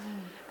wonderful.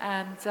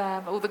 And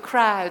all the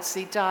crowds.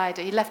 He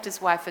left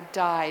his wife and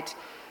died.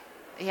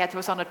 He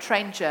was on a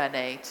train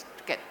journey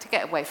to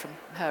get away from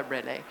her,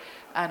 really,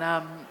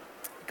 and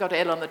got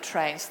ill on the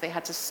train, so they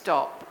had to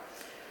stop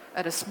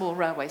at a small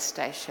railway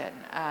station,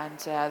 and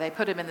they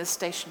put him in the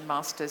station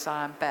master's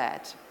iron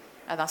bed,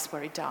 and that's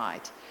where he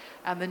died.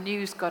 And the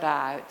news got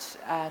out,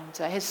 and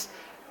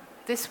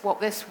this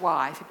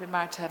wife, he'd been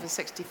married to her for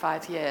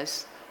 65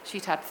 years,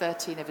 she'd had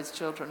 13 of his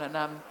children,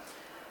 and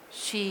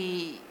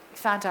she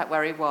found out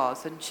where he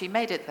was, and she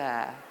made it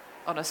there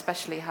on a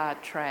specially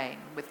hired train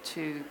with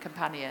 2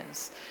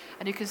 companions.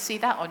 And you can see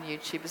that on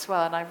YouTube as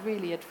well, and I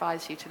really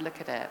advise you to look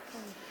at it.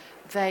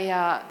 They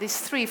are these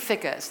 3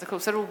 figures, of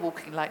course they're all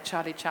walking like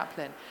Charlie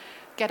Chaplin,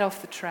 get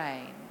off the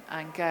train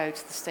and go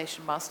to the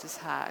station master's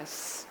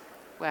house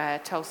where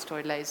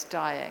Tolstoy lays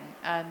dying.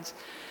 And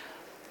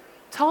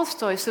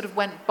Tolstoy sort of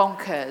went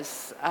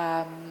bonkers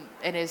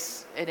in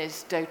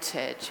his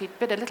dotage. He'd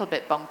been a little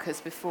bit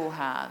bonkers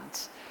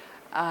beforehand,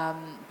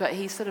 but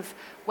he sort of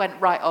went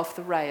right off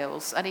the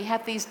rails. And he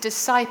had these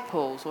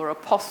disciples or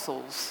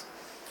apostles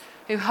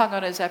who hung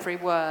on his every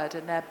word,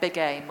 and their big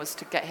aim was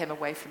to get him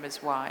away from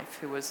his wife,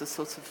 who was a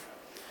sort of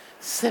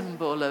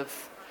symbol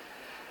of,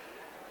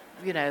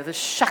 you know, the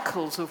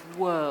shackles of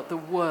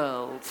the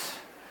world.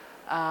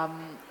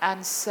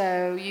 And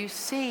so you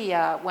see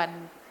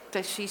when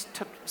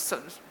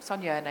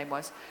Sonia, her name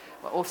was,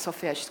 or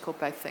Sophia, she's called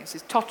both things,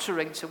 is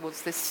tottering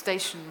towards this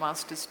station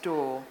master's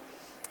door.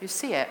 You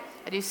see it,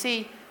 and you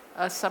see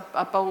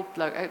a bold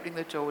bloke opening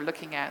the door,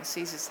 looking out,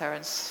 seizes her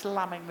and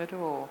slamming the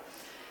door.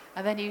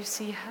 And then you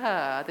see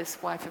her,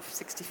 this wife of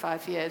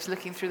 65 years,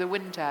 looking through the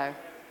window.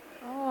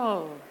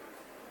 Oh.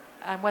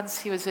 And once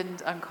he was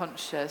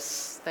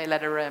unconscious, they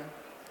let her in.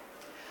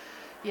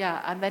 Yeah,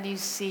 and then you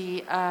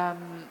see,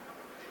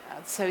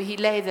 so he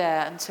lay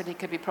there until he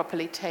could be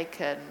properly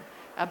taken.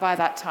 And by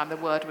that time, the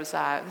word was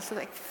out. There's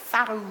like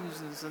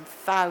thousands and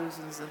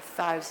thousands and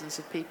thousands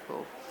of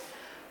people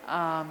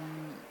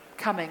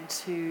coming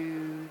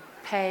to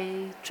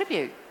pay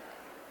tribute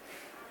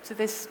to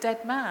this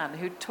dead man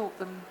who taught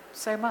them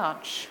so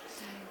much.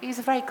 He's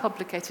a very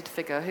complicated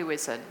figure, who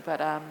isn't?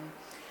 But,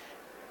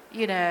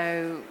 you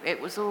know, it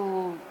was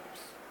all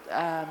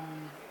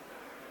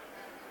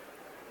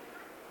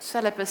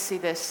celibacy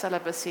this,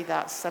 celibacy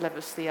that,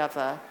 celibacy the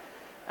other,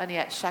 and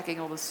yet shagging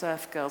all the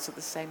surf girls at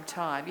the same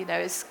time. You know,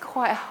 it's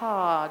quite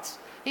hard.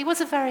 He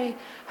was a very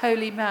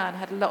holy man,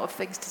 had a lot of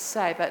things to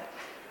say, but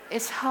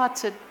it's hard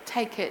to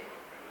take it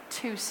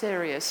too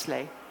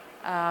seriously.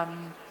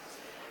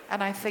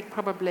 And I think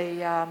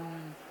probably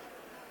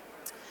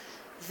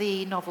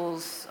the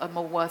novels are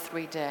more worth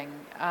reading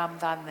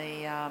than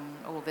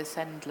all this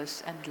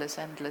endless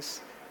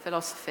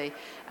philosophy.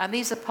 And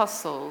these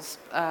apostles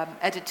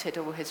edited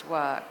all his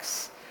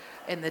works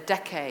in the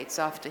decades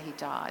after he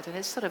died. And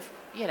it's sort of,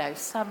 you know,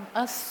 some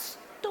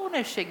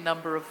astonishing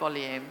number of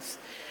volumes.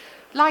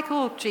 Like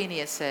all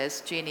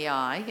geniuses, he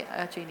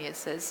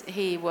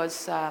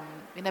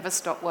never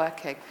stopped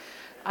working.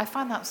 I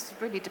find that's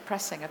really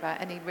depressing about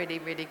any really,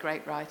 really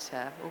great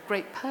writer or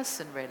great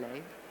person,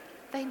 really.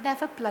 They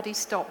never bloody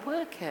stop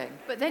working.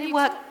 But then they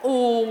work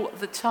all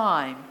the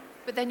time.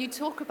 But then you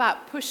talk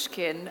about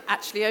Pushkin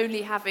actually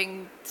only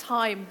having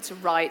time to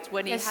write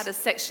when he had a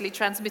sexually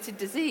transmitted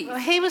disease. Well,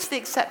 he was the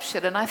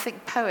exception, and I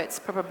think poets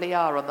probably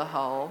are on the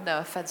whole. No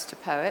offence to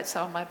poets,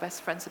 some of my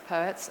best friends are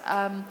poets.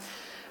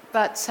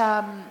 But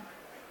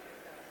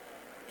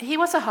he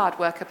was a hard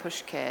worker,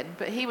 Pushkin,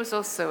 but he was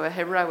also a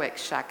heroic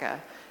shagger.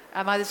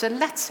 There's a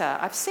letter,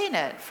 I've seen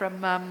it,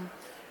 from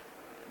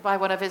by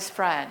one of his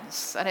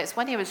friends, and it's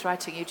when he was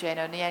writing Eugene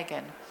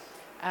Onegin.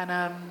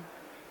 And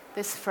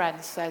this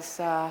friend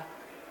says,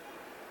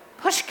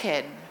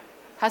 Pushkin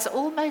has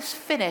almost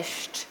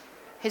finished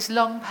his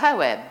long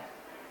poem.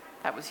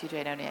 That was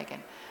Eugene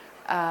Onegin.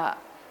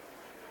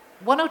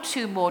 1 or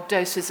 2 more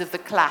doses of the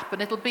clap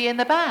and it'll be in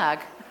the bag.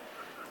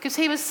 Because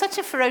he was such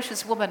a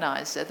ferocious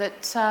womanizer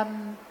that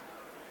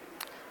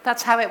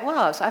that's how it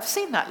was. I've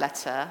seen that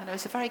letter, and it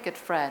was a very good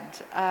friend.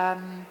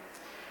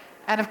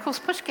 And of course,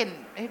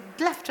 Pushkin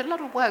left a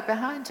lot of work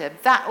behind him.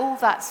 All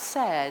that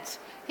said,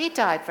 he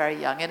died very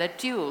young in a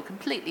duel,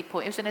 completely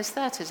pointless. He was in his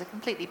 30s, a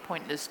completely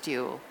pointless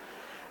duel.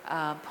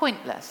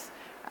 Pointless.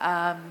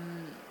 Yeah,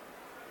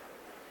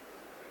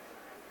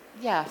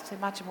 to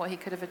imagine what he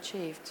could have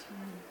achieved.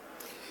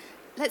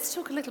 Let's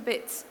talk a little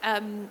bit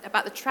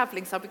about the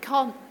travelling side. We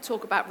can't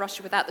talk about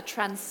Russia without the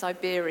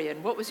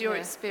Trans-Siberian. What was your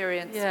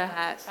experience of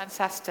that?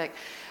 Fantastic.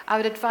 I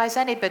would advise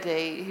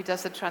anybody who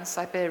does the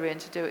Trans-Siberian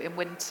to do it in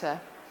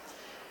winter.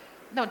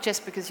 Not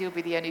just because you'll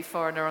be the only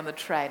foreigner on the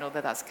train,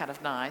 although that's kind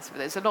of nice, but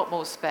there's a lot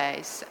more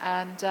space.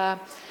 And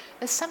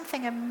there's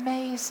something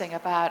amazing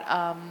about,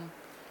 I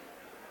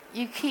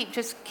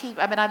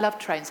mean, I love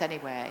trains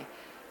anyway.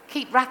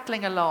 Keep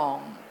rattling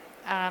along.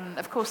 And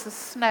of course, the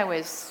snow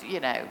is, you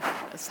know,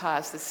 as high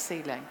as the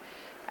ceiling.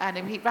 And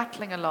you keep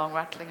rattling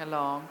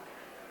along.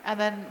 And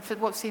then for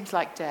what seems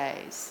like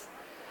days.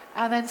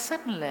 And then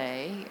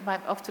suddenly,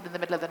 often in the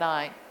middle of the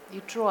night,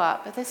 you draw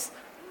up at this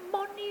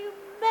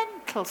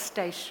monumental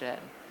station.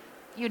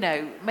 You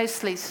know,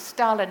 mostly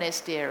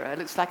Stalinist era. It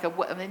looks like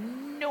an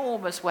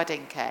enormous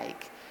wedding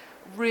cake,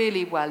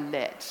 really well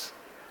lit.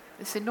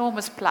 This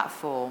enormous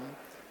platform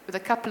with a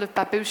couple of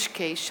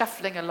babushki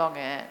shuffling along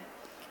it,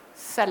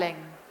 selling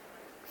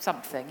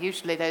something.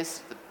 Usually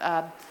those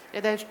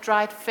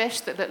dried fish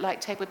that look like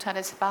table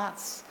tennis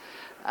bats.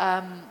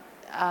 And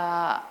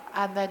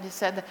then you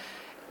said,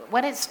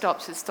 when it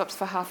stops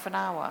for half an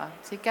hour.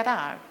 So you get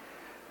out,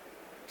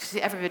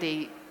 see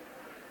everybody,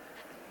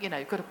 you know,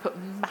 you've got to put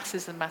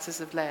masses and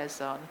masses of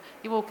layers on.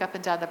 You walk up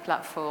and down the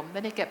platform,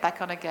 then you get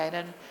back on again,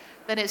 and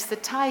then it's the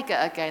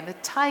taiga again. The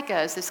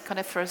taiga is this kind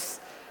of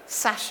first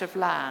sash of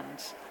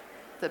land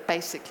that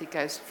basically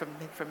goes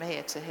from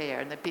here to here,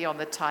 and then beyond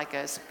the taiga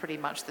is pretty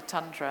much the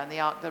tundra and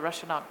the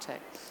Russian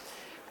Arctic.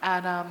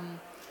 And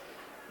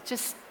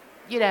just,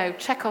 you know,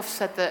 Chekhov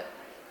said that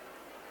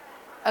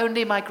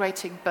only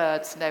migrating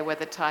birds know where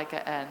the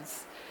taiga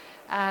ends.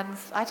 And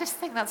I just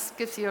think that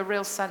gives you a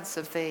real sense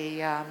of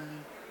the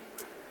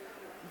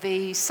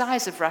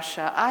size of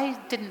Russia. I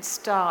didn't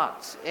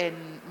start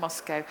in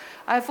Moscow.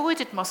 I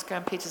avoided Moscow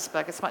and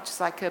Petersburg as much as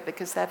I could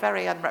because they're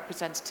very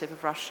unrepresentative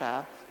of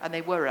Russia, and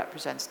they were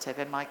representative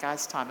in my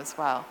guy's time as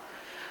well.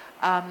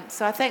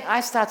 So I think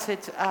I started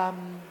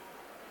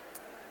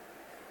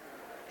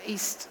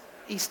east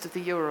of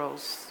the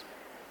Urals.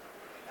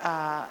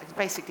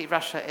 Basically,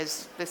 Russia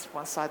is this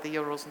one side the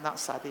Urals and that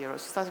side the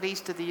Urals. I started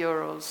east of the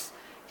Urals.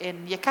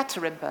 In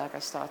Yekaterinburg I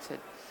started.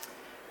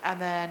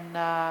 And then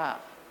I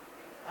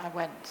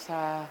went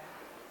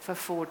for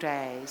 4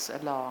 days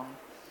along.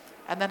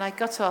 And then I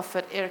got off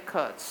at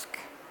Irkutsk,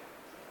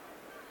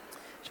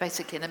 which is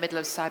basically in the middle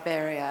of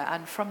Siberia.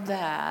 And from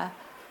there,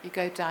 you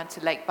go down to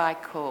Lake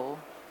Baikal.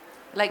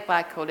 Lake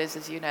Baikal is,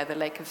 as you know, the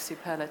lake of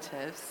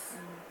superlatives.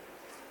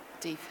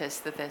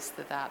 Deepest, the this,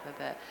 the that, the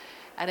that.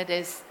 And it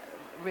is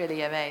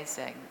really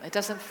amazing. It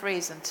doesn't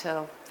freeze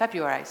until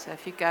February. So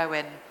if you go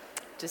in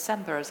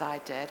December, as I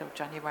did, or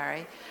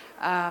January,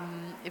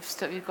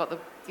 you've got the,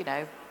 you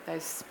know,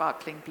 those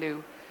sparkling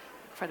blue,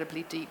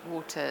 incredibly deep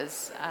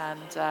waters,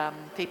 and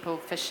people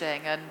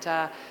fishing, and it's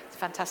a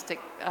fantastic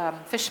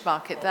fish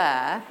market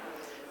there.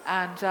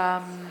 And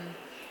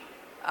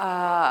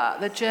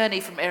the journey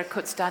from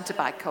Irkutsk down to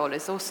Baikal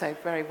is also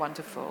very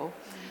wonderful.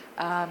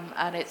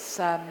 And it's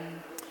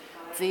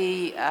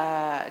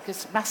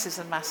because masses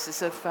and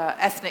masses of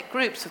ethnic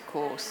groups, of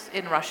course,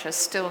 in Russia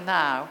still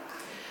now.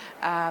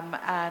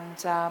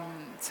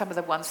 Some of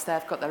the ones there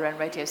have got their own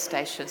radio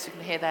stations. You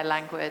can hear their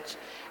language,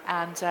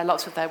 and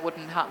lots of their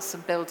wooden huts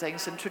and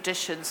buildings and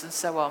traditions and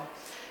so on.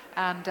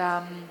 And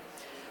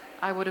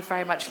I would have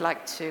very much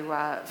liked to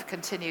have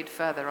continued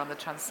further on the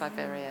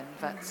Trans-Siberian,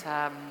 but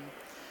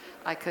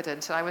I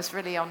couldn't. I was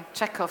really on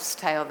Chekhov's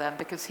tail then,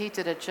 because he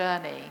did a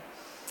journey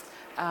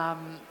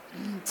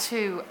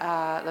to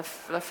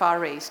the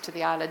Far East, to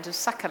the island of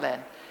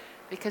Sakhalin,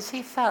 because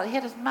he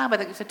had a man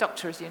he was a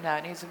doctor, as you know,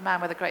 and he was a man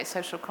with a great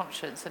social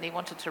conscience, and he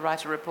wanted to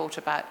write a report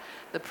about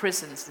the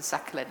prisons in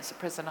Sakhalin. It's a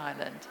prison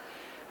island,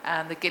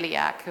 and the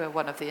Gilyak, who are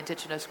one of the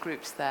indigenous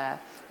groups there.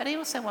 And he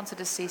also wanted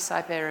to see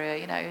Siberia.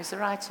 You know, he was a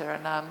writer,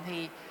 and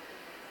he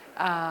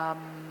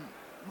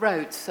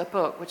wrote a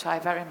book, which I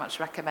very much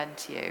recommend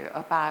to you,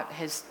 about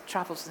his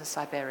travels in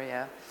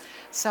Siberia.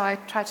 So I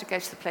tried to go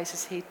to the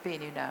places he'd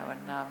been, you know,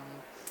 and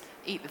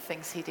eat the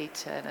things he'd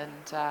eaten,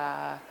 and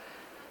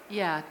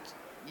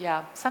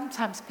yeah,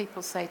 sometimes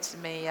people say to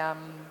me,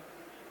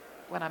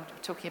 when I'm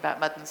talking about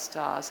Mud and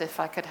Stars, if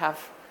I could have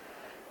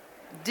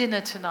dinner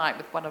tonight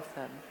with one of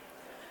them.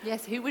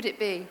 Yes, who would it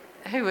be?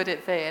 Who would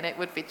it be? And it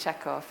would be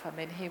Chekhov. I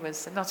mean, he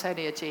was not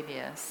only a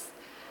genius,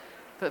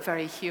 but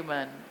very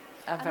human.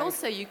 And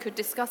also you could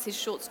discuss his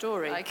short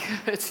story. I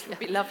could. It would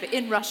be lovely,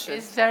 in Russian.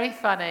 It's very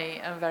funny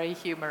and very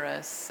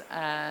humorous,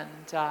 and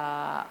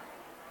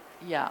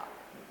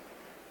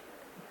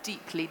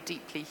deeply,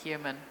 deeply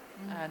human.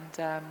 And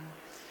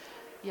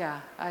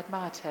I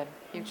admired him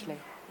hugely.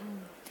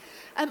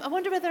 I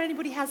wonder whether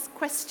anybody has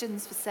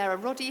questions for Sarah.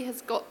 Roddy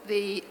has got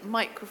the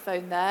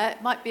microphone there.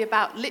 It might be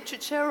about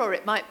literature, or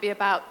it might be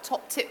about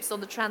top tips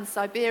on the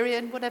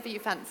Trans-Siberian, whatever you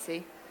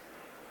fancy.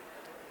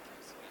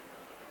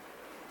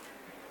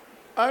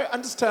 I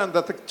understand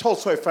that the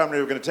Tolstoy family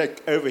were going to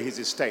take over his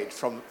estate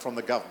from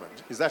the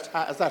government. Has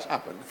that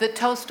happened? The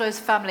Tolstoy's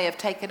family have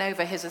taken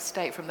over his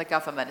estate from the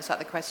government. Is that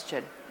the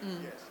question?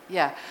 Yes.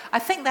 Yeah, I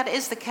think that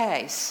is the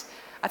case.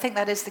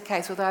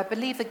 Although I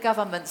believe the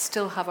government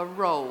still have a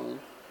role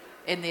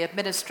in the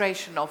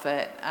administration of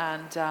it,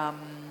 and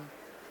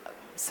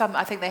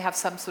I think they have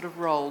some sort of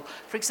role.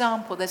 For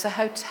example, there's a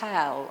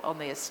hotel on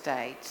the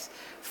estate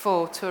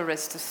for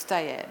tourists to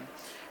stay in,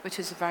 which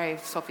is a very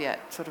Soviet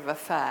sort of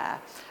affair.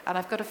 And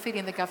I've got a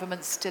feeling the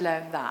government still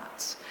own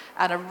that.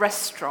 And a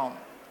restaurant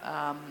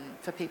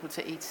for people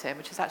to eat in,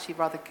 which is actually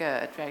rather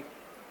good, very,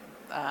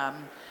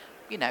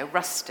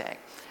 rustic.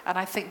 And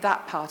I think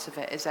that part of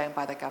it is owned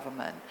by the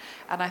government.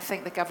 And I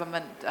think the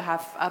government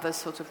have other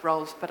sort of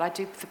roles, but I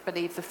do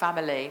believe the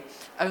family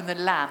own the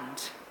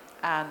land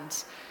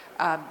and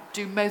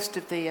do most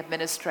of the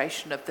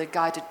administration of the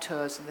guided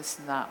tours and this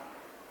and that.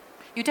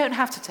 You don't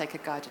have to take a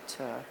guided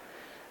tour.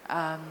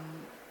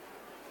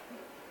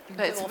 But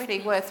it's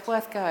really worth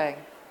going.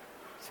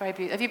 It's very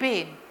beautiful. Have you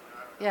been?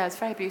 Yeah, it's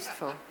very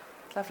beautiful.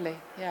 It's lovely,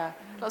 yeah.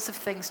 Lots of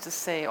things to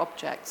see,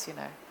 objects, you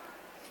know.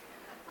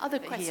 Other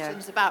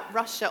questions about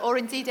Russia, or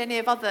indeed any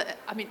of other...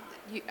 I mean,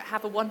 you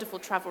have a wonderful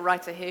travel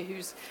writer here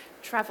who's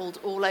travelled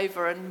all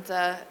over and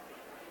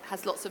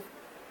has lots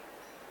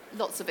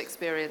of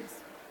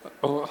experience.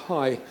 Oh,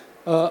 hi.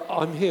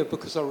 I'm here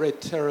because I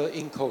read Terra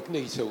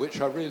Incognita,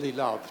 which I really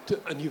loved,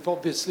 and you've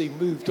obviously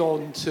moved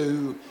on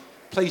to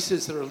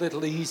places that are a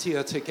little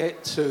easier to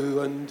get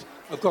to, and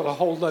have got a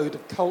whole load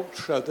of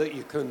culture that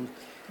you can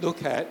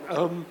look at.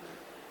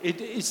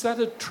 Is that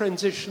a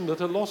transition that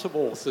a lot of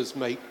authors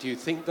make, do you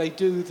think? They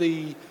do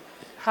the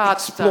Hard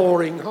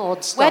exploring, stuff.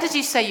 hard stuff. Where did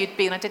you say you'd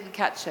been? I didn't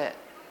catch it.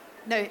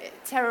 No,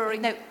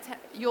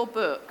 your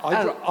book.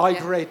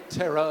 I'd read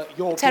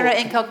your Terra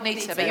book.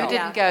 Incognita, but you Yeah.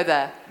 didn't go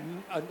there.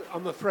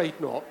 I'm afraid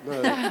not,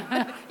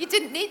 no. You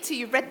didn't need to,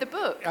 you read the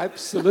book.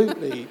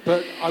 Absolutely,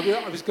 but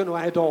I was going to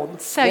add on.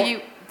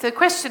 So the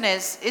question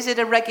is it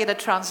a regular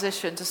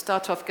transition to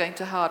start off going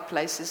to hard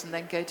places and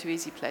then go to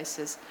easy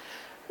places?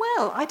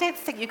 Well, I don't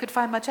think you could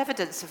find much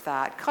evidence of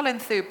that. Colin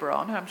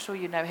Thubron, who I'm sure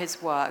you know his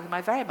work, whom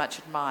I very much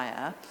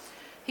admire,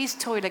 he's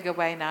toiling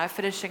away now,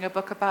 finishing a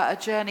book about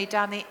a journey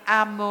down the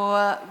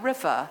Amur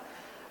River.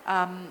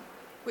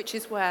 Which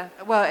is where?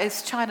 Well,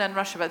 it's China and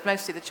Russia, but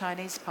mostly the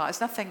Chinese part. There's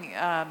nothing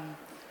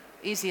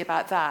easy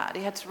about that.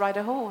 He had to ride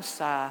a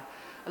horse a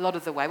lot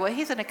of the way. Well,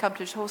 he's an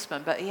accomplished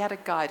horseman, but he had a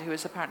guide who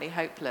was apparently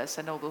hopeless,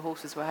 and all the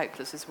horses were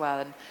hopeless as well,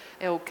 and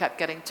they all kept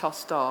getting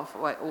tossed off,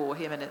 or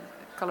him and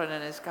Colin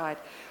and his guide.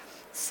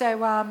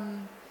 So,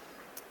 and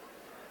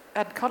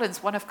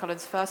one of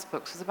Colin's first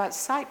books was about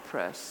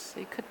Cyprus.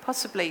 You could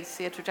possibly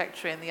see a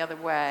trajectory in the other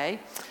way.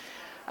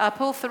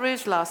 Paul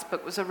Theroux's last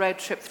book was a road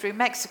trip through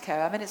Mexico.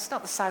 I mean, it's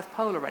not the South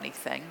Pole or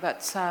anything,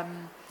 but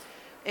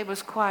it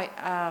was quite,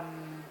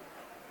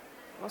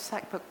 what's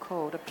that book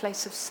called? A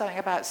Place of Something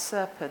about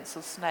serpents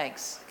or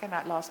snakes. Came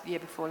out year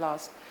before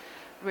last.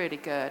 Really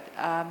good.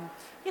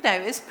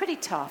 It's pretty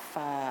tough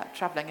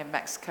travelling in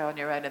Mexico on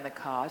your own in the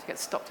car. You get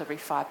stopped every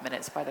 5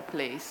 minutes by the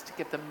police to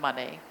give them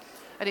money.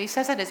 And he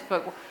says in his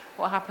book,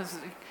 what happens is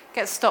you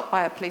get stopped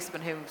by a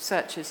policeman who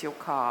searches your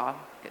car,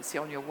 gets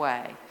you on your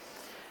way.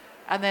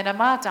 And then a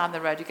mile down the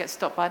road, you get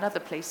stopped by another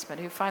policeman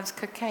who finds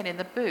cocaine in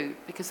the boot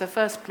because the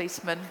first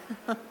policeman...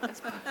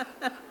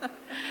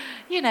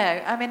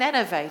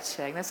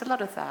 innovating. There's a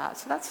lot of that.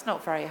 So that's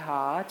not very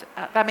hard.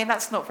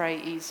 That's not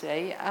very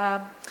easy.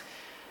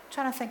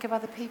 Trying to think of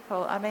other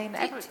people.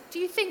 Do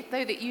you think,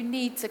 though, that you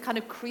need to kind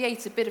of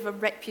create a bit of a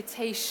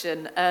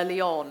reputation early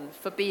on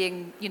for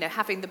being,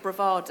 having the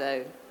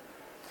bravado?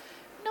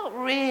 Not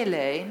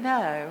really,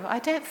 no. I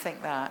don't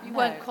think that. You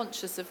weren't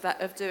conscious of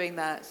that, of doing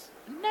that?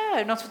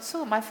 No, not at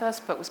all. My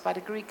first book was about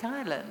a Greek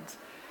island.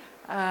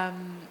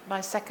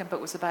 My second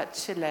book was about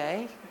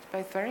Chile,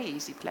 both very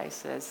easy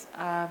places.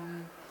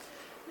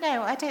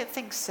 No, I don't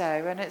think so.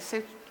 And it's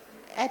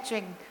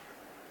edging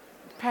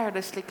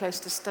perilously close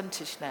to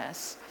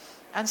stuntishness.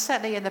 And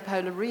certainly in the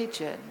polar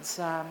regions,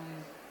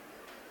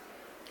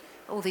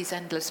 all these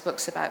endless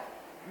books about,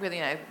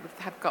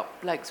 have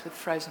got blokes with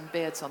frozen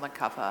beards on the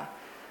cover,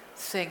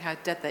 seeing how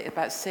dead they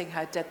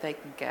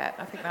can get.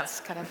 I think that's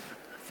kind of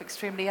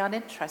extremely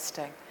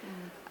uninteresting.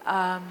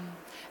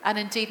 And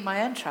indeed,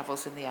 my own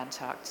travels in the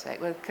Antarctic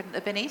couldn't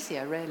have been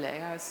easier,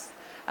 really.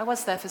 I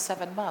was there for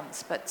 7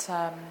 months, but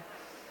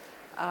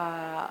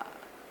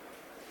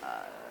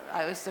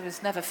there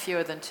was never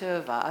fewer than 2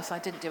 of us. I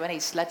didn't do any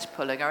sledge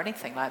pulling or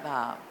anything like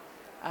that.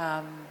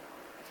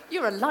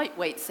 You're a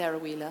lightweight, Sarah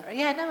Wheeler.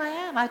 Yeah, no, I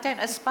am. I don't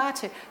aspire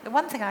to. The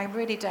one thing I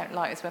really don't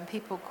like is when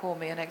people call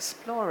me an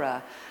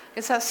explorer.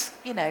 Because that's,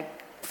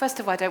 first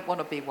of all, I don't want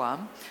to be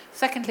one.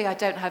 Secondly, I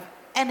don't have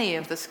any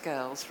of the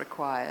skills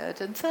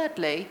required. And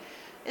thirdly,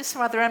 it's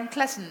rather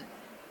unpleasant,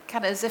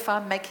 kind of as if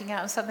I'm making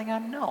out something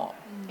I'm not,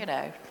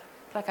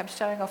 like I'm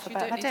showing off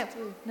about.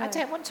 I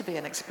don't want to be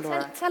an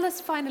explorer. Tell us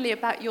finally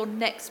about your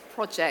next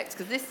project,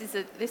 because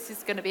this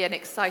is going to be an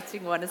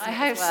exciting one, isn't it? I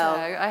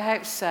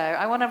hope so.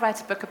 I want to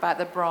write a book about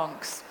the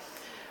Bronx.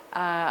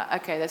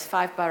 There's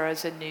 5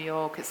 boroughs in New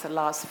York. It's the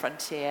last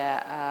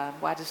frontier.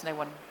 Why does no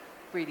one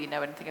really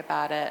know anything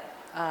about it?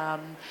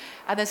 And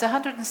there's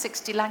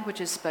 160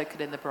 languages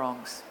spoken in the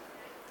Bronx.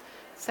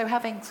 So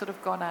having sort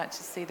of gone out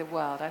to see the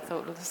world, I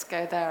thought, well, let's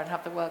go there and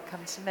have the world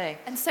come to me.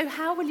 And so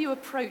how will you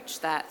approach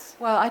that?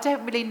 Well, I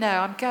don't really know.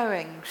 I'm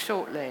going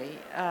shortly,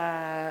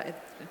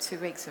 in 2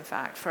 weeks, in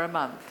fact, for a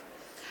month,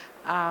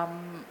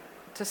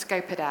 to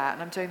scope it out.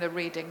 And I'm doing the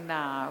reading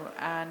now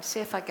and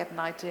see if I get an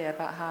idea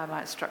about how I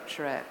might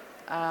structure it.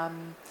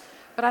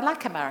 But I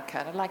like America,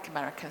 and I like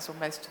Americans, or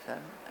most of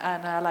them.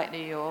 And I like New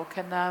York,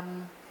 and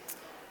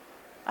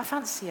I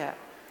fancy it.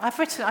 I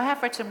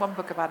have written one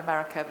book about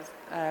America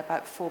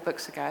about 4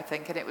 books ago, I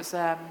think, and it was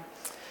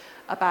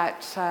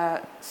about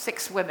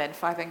 6 women,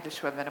 5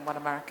 English women and 1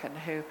 American,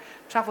 who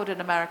travelled in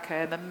America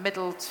in the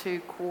middle 2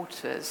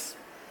 quarters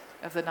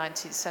of the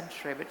 19th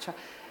century, which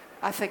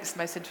I think is the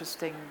most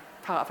interesting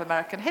part of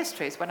American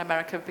history, is when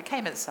America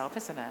became itself,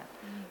 isn't it?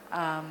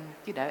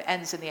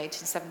 Ends in the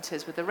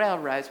 1870s with the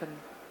railroads, when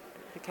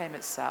it became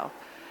itself.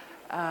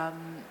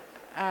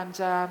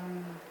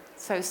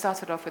 So it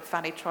started off with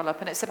Fanny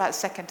Trollope, and it's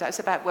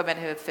about women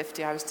who are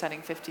 50. I was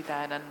turning 50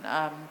 then, and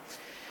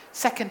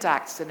Second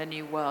Acts in a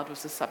New World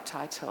was the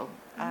subtitle.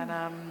 And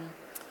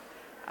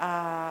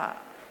I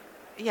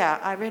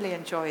really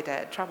enjoyed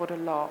it. Travelled a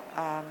lot,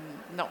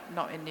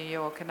 not in New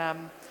York,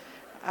 and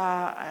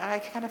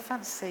I kind of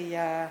fancy.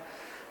 I'm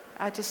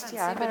Fancy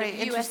a bit very of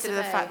interested in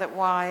the US fact that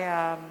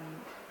why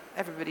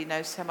everybody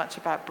knows so much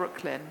about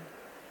Brooklyn,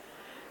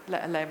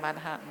 let alone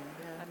Manhattan,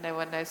 and no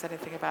one knows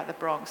anything about the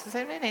Bronx. It's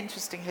an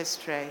interesting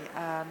history.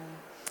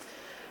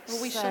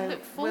 Well, we shall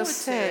look forward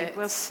to it.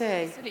 We'll see.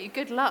 Absolutely.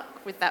 Good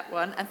luck with that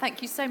one. And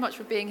thank you so much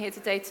for being here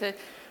today to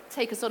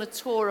take us on a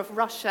tour of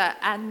Russia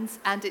and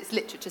its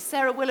literature.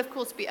 Sarah will, of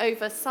course, be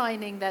over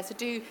signing there. So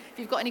if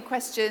you've got any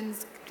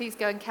questions, please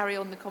go and carry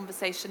on the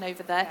conversation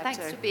over there.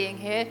 Thanks for being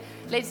here.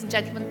 Ladies and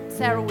gentlemen,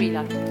 Sarah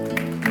Wheeler.